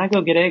 that's when I go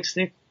get eggs,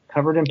 they're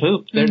covered in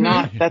poop. They're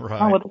not, that's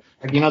not what,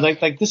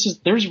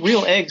 there's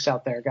real eggs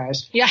out there,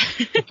 guys. Yeah.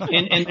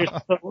 and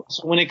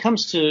so when it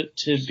comes to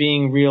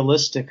being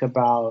realistic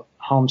about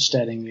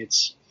homesteading,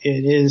 it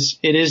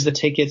is the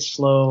take it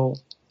slow,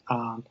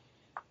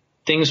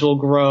 things will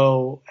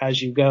grow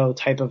as you go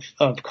type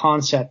of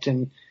concept.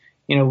 And,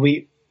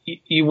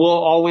 you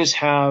will always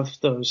have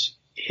those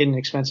hidden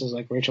expenses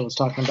like Rachel was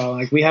talking about.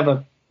 Like, we have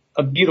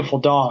a beautiful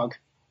dog,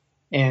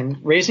 and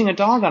raising a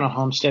dog on a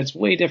homestead is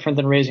way different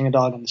than raising a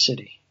dog in the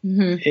city.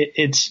 Mm-hmm.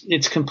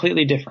 It's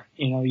completely different.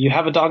 You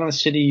have a dog in the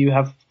city,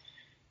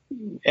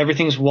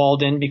 everything's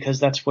walled in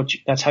because that's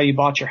how you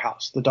bought your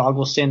house. The dog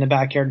will stay in the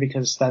backyard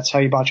because that's how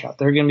you bought your house.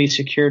 They're going to be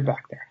secured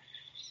back there.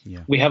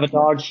 Yeah. We have a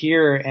dog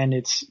here, and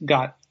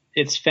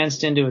it's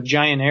fenced into a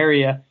giant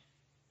area.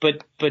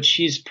 But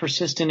she's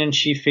persistent, and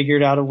she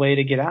figured out a way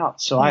to get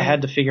out. So I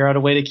had to figure out a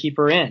way to keep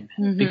her in,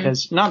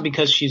 not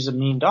because she's a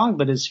mean dog,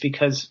 but it's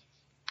because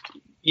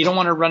you don't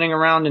want her running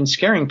around and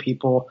scaring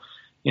people,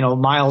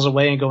 miles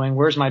away and going,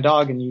 "Where's my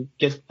dog?" And you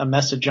get a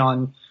message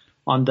on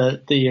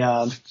the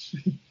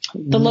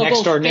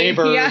next door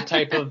neighbor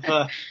type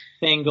of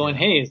thing going,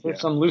 "Hey, is there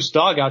some loose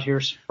dog out here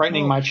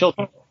frightening my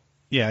children?"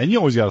 Yeah, and you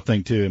always got to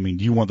think too. I mean,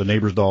 do you want the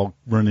neighbor's dog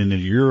running into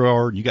your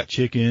yard? You got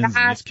chickens,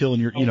 and it's killing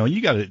your.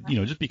 You got to,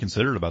 just be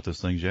considerate about those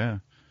things. Yeah.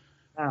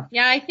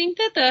 Yeah, I think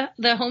that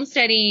the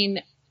homesteading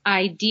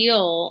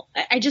ideal,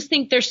 I just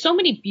think there's so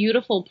many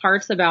beautiful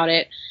parts about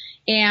it.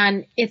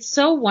 And it's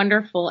so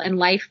wonderful and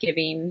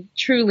life-giving,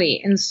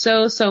 truly, in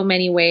so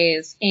many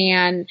ways.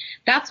 And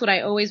that's what I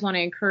always want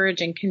to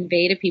encourage and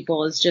convey to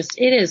people is just,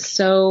 it is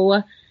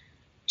so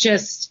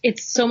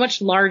it's so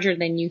much larger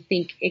than you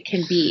think it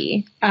can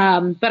be.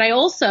 But I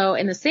also,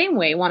 in the same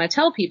way, want to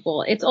tell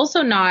people it's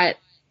also not,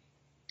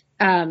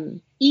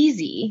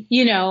 easy.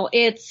 You know,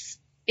 it's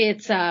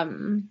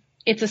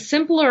a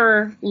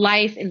simpler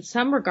life in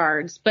some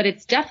regards, but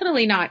it's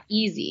definitely not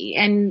easy.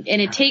 And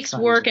it takes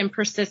work and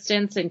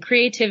persistence and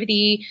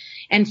creativity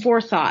and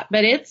forethought,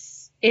 but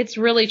it's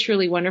really,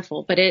 truly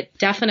wonderful. But it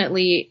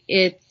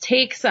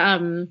takes, I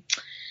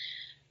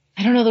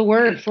don't know the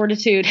word,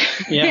 fortitude.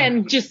 Yeah.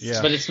 And just,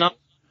 but it's not,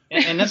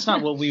 and that's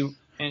not what we,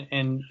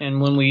 and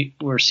when we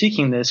were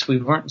seeking this,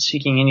 we weren't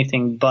seeking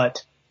anything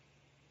but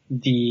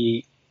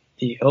the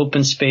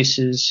open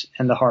spaces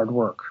and the hard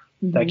work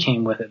that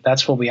came with it.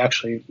 That's what we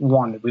actually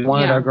wanted. We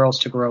wanted our girls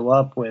to grow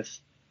up with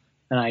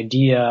an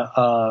idea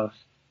of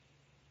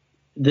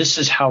this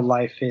is how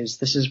life is.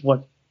 This is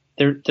what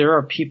there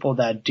are people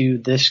that do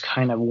this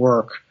kind of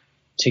work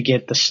to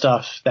get the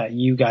stuff that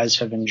you guys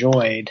have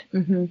enjoyed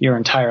your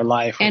entire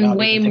life. And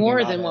way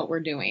more than what we're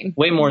doing.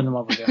 Way more than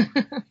what we're doing.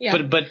 Yeah.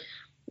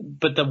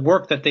 But the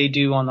work that they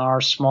do on our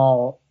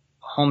small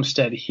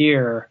homestead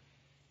here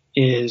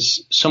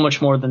is so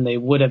much more than they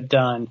would have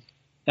done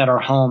at our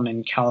home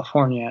in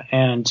California.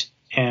 And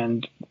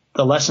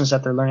the lessons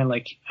that they're learning,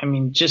 like, I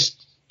mean,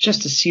 just to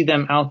see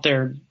them out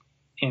there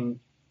in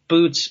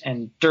boots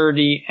and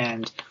dirty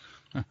and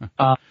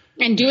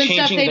doing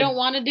stuff they don't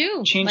want to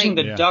do. Changing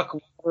the duck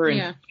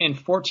water in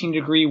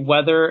 14-degree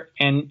weather,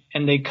 and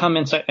they come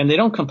inside and they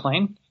don't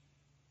complain.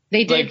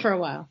 They did for a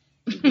while.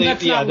 I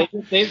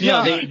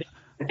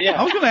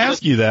was going to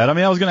ask you that. I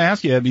mean,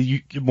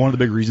 one of the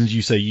big reasons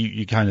you say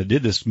you kind of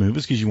did this move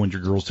is because you want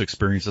your girls to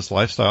experience this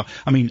lifestyle.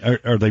 I mean,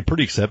 are they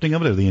pretty accepting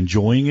of it? Are they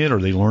enjoying it? Are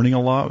they learning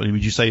a lot?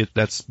 Would you say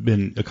that's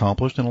been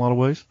accomplished in a lot of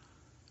ways?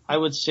 I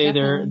would say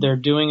they're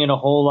doing it a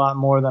whole lot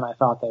more than I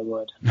thought they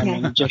would. I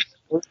mean,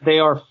 they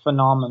are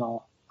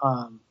phenomenal.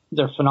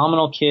 They're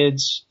phenomenal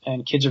kids,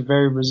 and kids are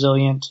very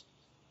resilient.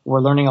 We're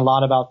learning a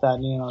lot about that.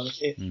 You know,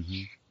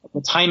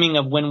 the timing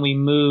of when we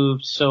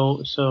moved.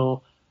 So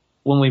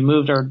when we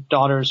moved, our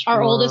daughters,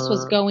 our oldest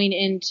was going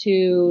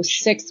into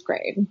 6th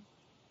grade.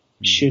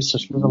 She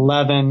was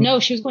 11. No,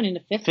 she was going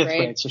into 5th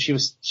grade. So she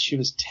was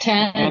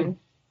 10.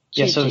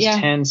 Yeah, so it was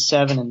 10,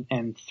 7,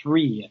 and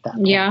 3 at that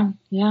point.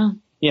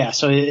 Yeah.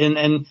 So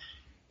and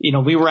you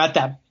know, we were at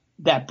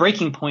that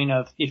breaking point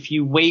of if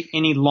you wait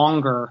any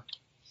longer,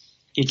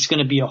 it's going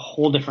to be a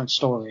whole different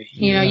story.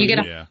 You know, you get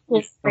a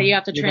you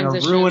have to transition. You're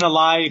going to ruin a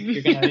life.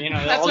 You're going to, you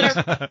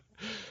know,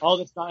 all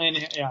this time.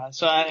 Yeah.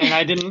 So,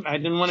 I didn't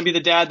want to be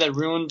the dad that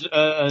ruined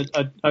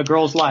a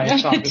girl's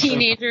life. A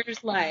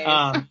teenager's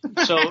life.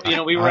 So, you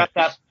know, we were at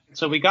that.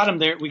 So we got him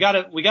there. We got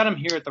him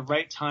here at the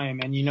right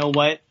time. And you know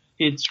what?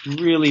 It's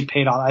really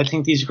paid off. I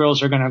think these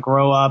girls are going to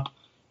grow up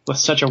with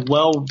such a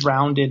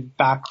well-rounded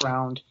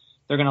background.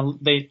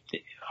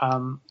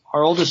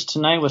 Our oldest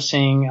tonight was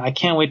saying, I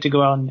can't wait to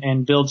go out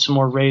and build some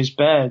more raised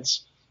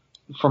beds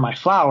for my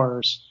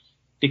flowers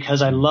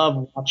because I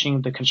love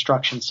watching the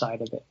construction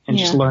side of it and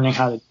just learning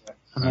how to do it.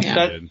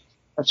 And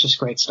that's just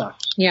great stuff.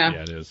 Yeah,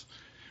 it is.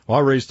 Well,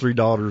 I raised 3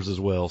 daughters as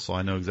well, so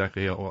I know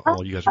exactly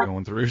all you guys are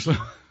going through. So.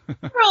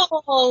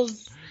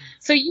 Girls.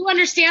 So you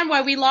understand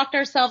why we locked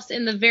ourselves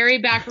in the very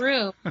back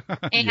room.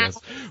 And yes.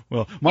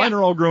 Well, mine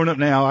are all grown up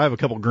now. I have a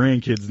couple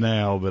grandkids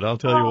now, but I'll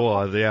tell you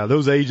what,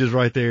 those ages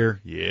right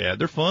there,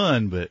 they're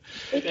fun, but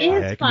it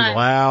can be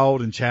loud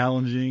and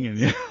challenging,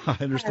 and I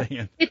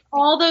understand. It's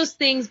all those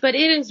things, but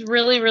it is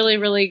really, really,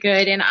 really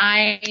good, and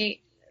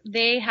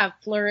they have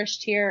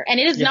flourished here, and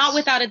it is not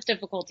without its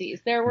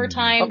difficulties. There were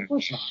times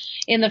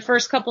in the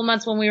first couple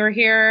months when we were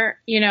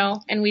here, you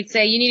know, and we'd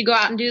say, you need to go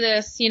out and do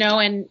this, you know,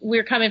 and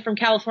we're coming from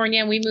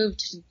California and we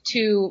moved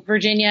to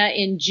Virginia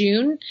in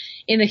June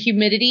in the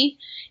humidity,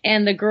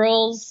 and the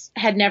girls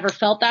had never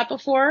felt that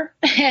before.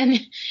 And,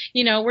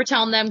 you know, we're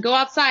telling them, go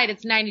outside.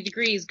 It's 90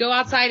 degrees. Go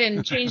outside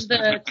and change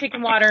the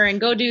chicken water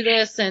and go do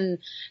this and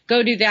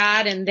go do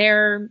that. And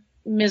they're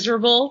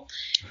miserable.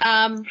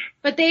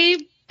 But they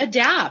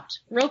adapt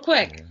real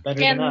quick. Better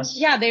than us.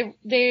 Yeah,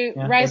 they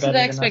rise to the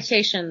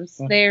expectations.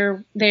 Yeah.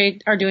 They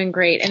are doing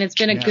great, and it's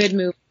been a good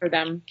move for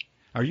them.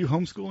 Are you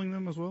homeschooling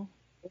them as well?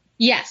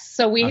 Yes.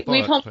 So we've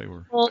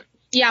homeschooled.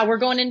 Yeah, we're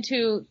going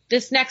into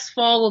this next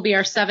fall will be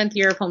our 7th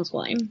year of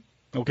homeschooling.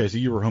 Okay, so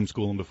you were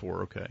homeschooling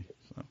before, okay.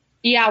 So.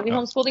 Yeah, we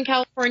homeschooled in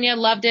California,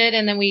 loved it,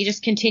 and then we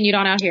just continued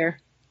on out here.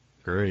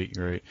 Great.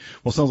 Well,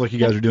 it sounds like you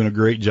guys are doing a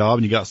great job,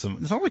 and it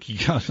sounds like you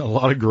got a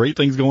lot of great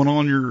things going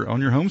on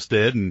your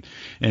homestead. And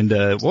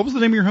what was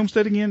the name of your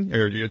homestead again?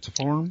 It's a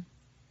farm?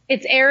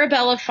 It's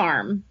Arabella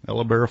Farm.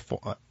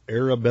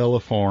 Arabella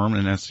Farm,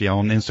 and that's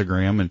on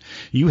Instagram. And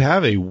you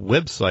have a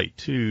website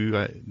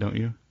too, don't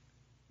you?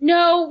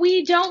 No,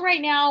 we don't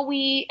right now.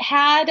 We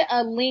had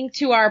a link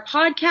to our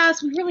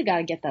podcast. We really got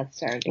to get that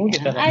started. We'll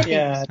get that up.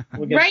 Yeah.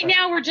 Right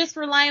now, we're just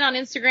relying on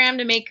Instagram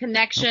to make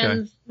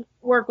connections,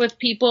 work with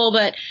people,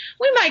 but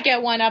we might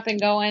get one up and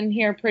going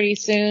here pretty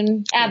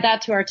soon. Add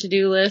that to our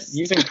to-do list.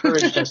 You've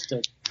encouraged us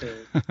to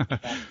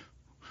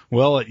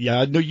Well,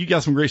 yeah, I know you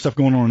got some great stuff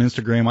going on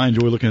Instagram. I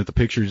enjoy looking at the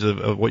pictures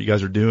of what you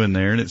guys are doing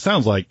there, and it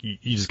sounds like you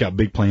just got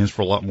big plans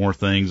for a lot more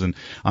things, and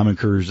I'm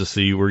encouraged to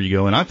see where you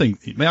go. And I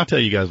think, man, I'll tell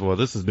you guys what,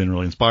 this has been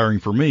really inspiring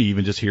for me,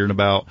 even just hearing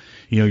about,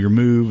 your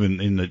move and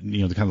the,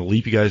 the kind of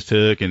leap you guys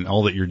took and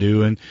all that you're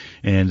doing,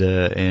 and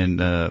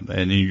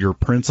your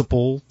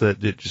principle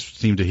that it just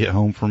seemed to hit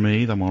home for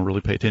me. I'm going to really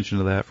pay attention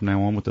to that from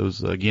now on with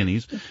those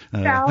guineas.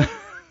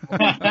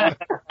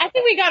 I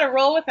think we got to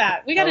roll with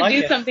that. We got to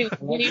do something with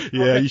Guinea.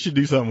 Yeah, you should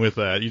do something with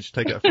that. You should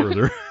take that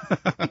further.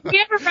 If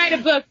you ever write a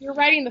book, you're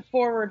writing the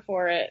foreword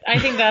for it. I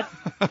think that's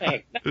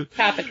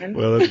happening.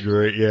 Well, that's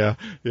great. Yeah.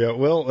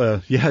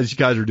 Well, you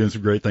guys are doing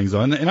some great things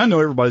on, and I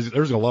know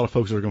there's a lot of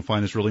folks that are going to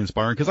find this really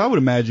inspiring, because I would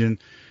imagine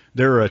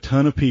there are a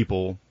ton of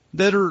people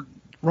that are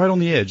right on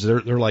the edge. They're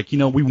like, we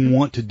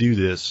want to do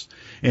this.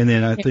 And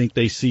then I think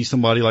they see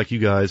somebody like you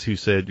guys who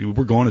said,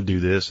 we're going to do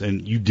this,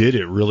 and you did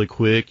it really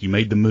quick. You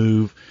made the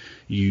move.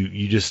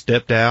 You just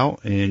stepped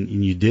out and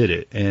you did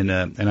it. And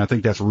I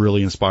think that's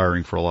really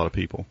inspiring for a lot of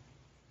people.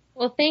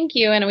 Well, thank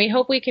you. And we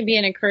hope we can be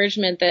an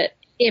encouragement that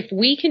if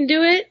we can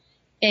do it,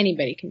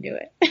 anybody can do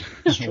it.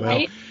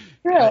 Right?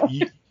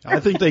 I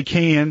think they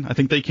can. I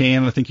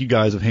think you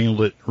guys have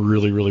handled it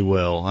really, really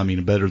well. I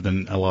mean, better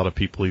than a lot of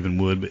people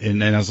even would.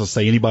 And as I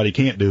say, anybody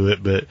can't do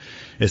it, but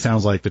it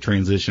sounds like the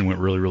transition went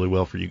really, really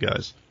well for you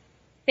guys.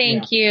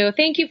 Thank you.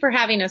 Thank you for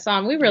having us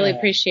on. We really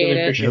appreciate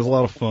it. It was a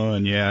lot of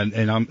fun. Yeah.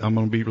 And I'm going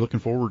to be looking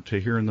forward to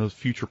hearing those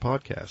future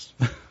podcasts.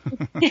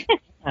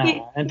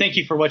 And thank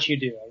you for what you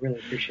do. I really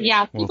appreciate it.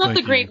 Yeah. Keep up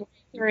the great work.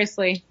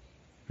 Seriously.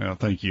 Yeah,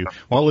 thank you.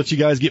 Well, I'll let you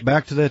guys get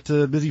back to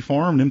that busy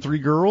farm and them three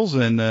girls,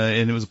 and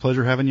it was a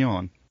pleasure having you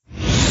on.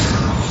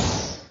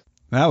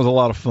 That was a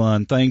lot of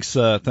fun. Thanks,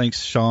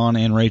 Sean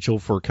and Rachel,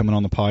 for coming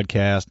on the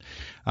podcast.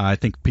 I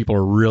think people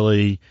are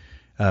really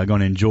going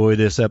to enjoy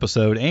this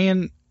episode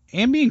and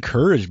be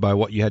encouraged by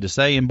what you had to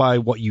say and by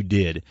what you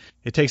did.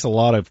 It takes a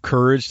lot of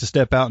courage to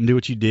step out and do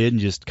what you did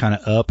and just kind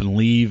of up and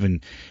leave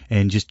and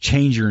just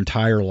change your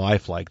entire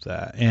life like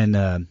that. And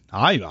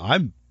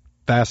I'm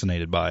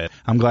fascinated by it.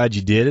 I'm glad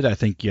you did it. I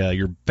think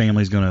your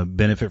family's going to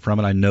benefit from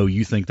it. I know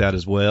you think that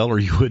as well, or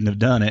you wouldn't have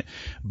done it.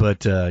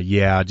 But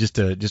just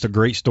a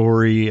great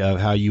story of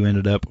how you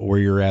ended up where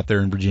you're at there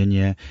in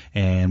Virginia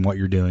and what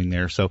you're doing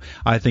there. So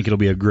I think it'll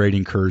be a great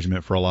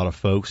encouragement for a lot of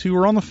folks who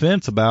are on the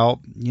fence about,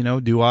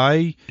 do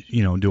I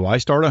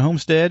start a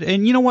homestead?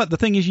 And you know what? The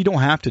thing is, you don't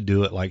have to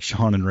do it like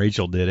Sean and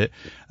Rachel did it.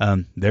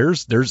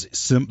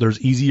 There's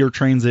easier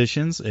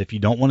transitions. If you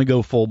don't want to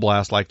go full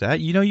blast like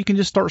that, you can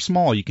just start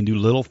small. You can do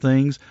little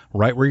things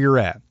right where you're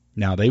at.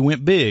 Now, they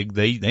went big.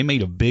 They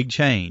made a big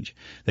change.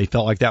 They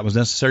felt like that was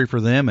necessary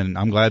for them, and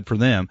I'm glad for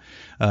them.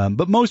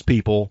 But most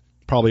people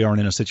probably aren't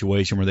in a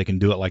situation where they can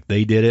do it like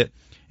they did it.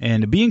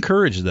 And be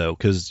encouraged, though,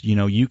 because,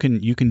 you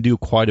can do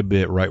quite a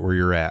bit right where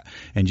you're at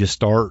and just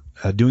start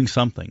doing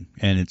something.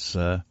 And it's,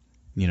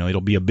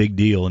 it'll be a big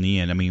deal in the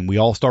end. I mean, we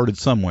all started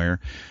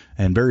somewhere.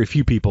 And very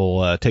few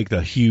people take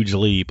the huge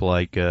leap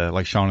like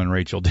Sean and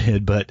Rachel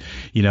did, but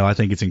I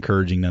think it's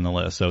encouraging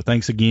nonetheless. So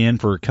thanks again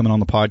for coming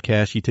on the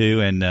podcast, you two,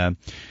 and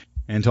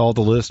to all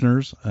the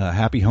listeners,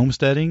 happy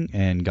homesteading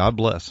and God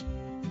bless.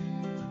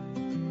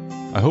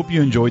 I hope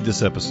you enjoyed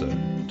this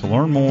episode. To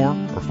learn more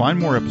or find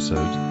more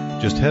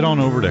episodes, just head on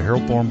over to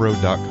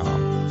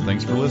HaroldThornbrough.com.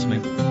 Thanks for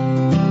listening.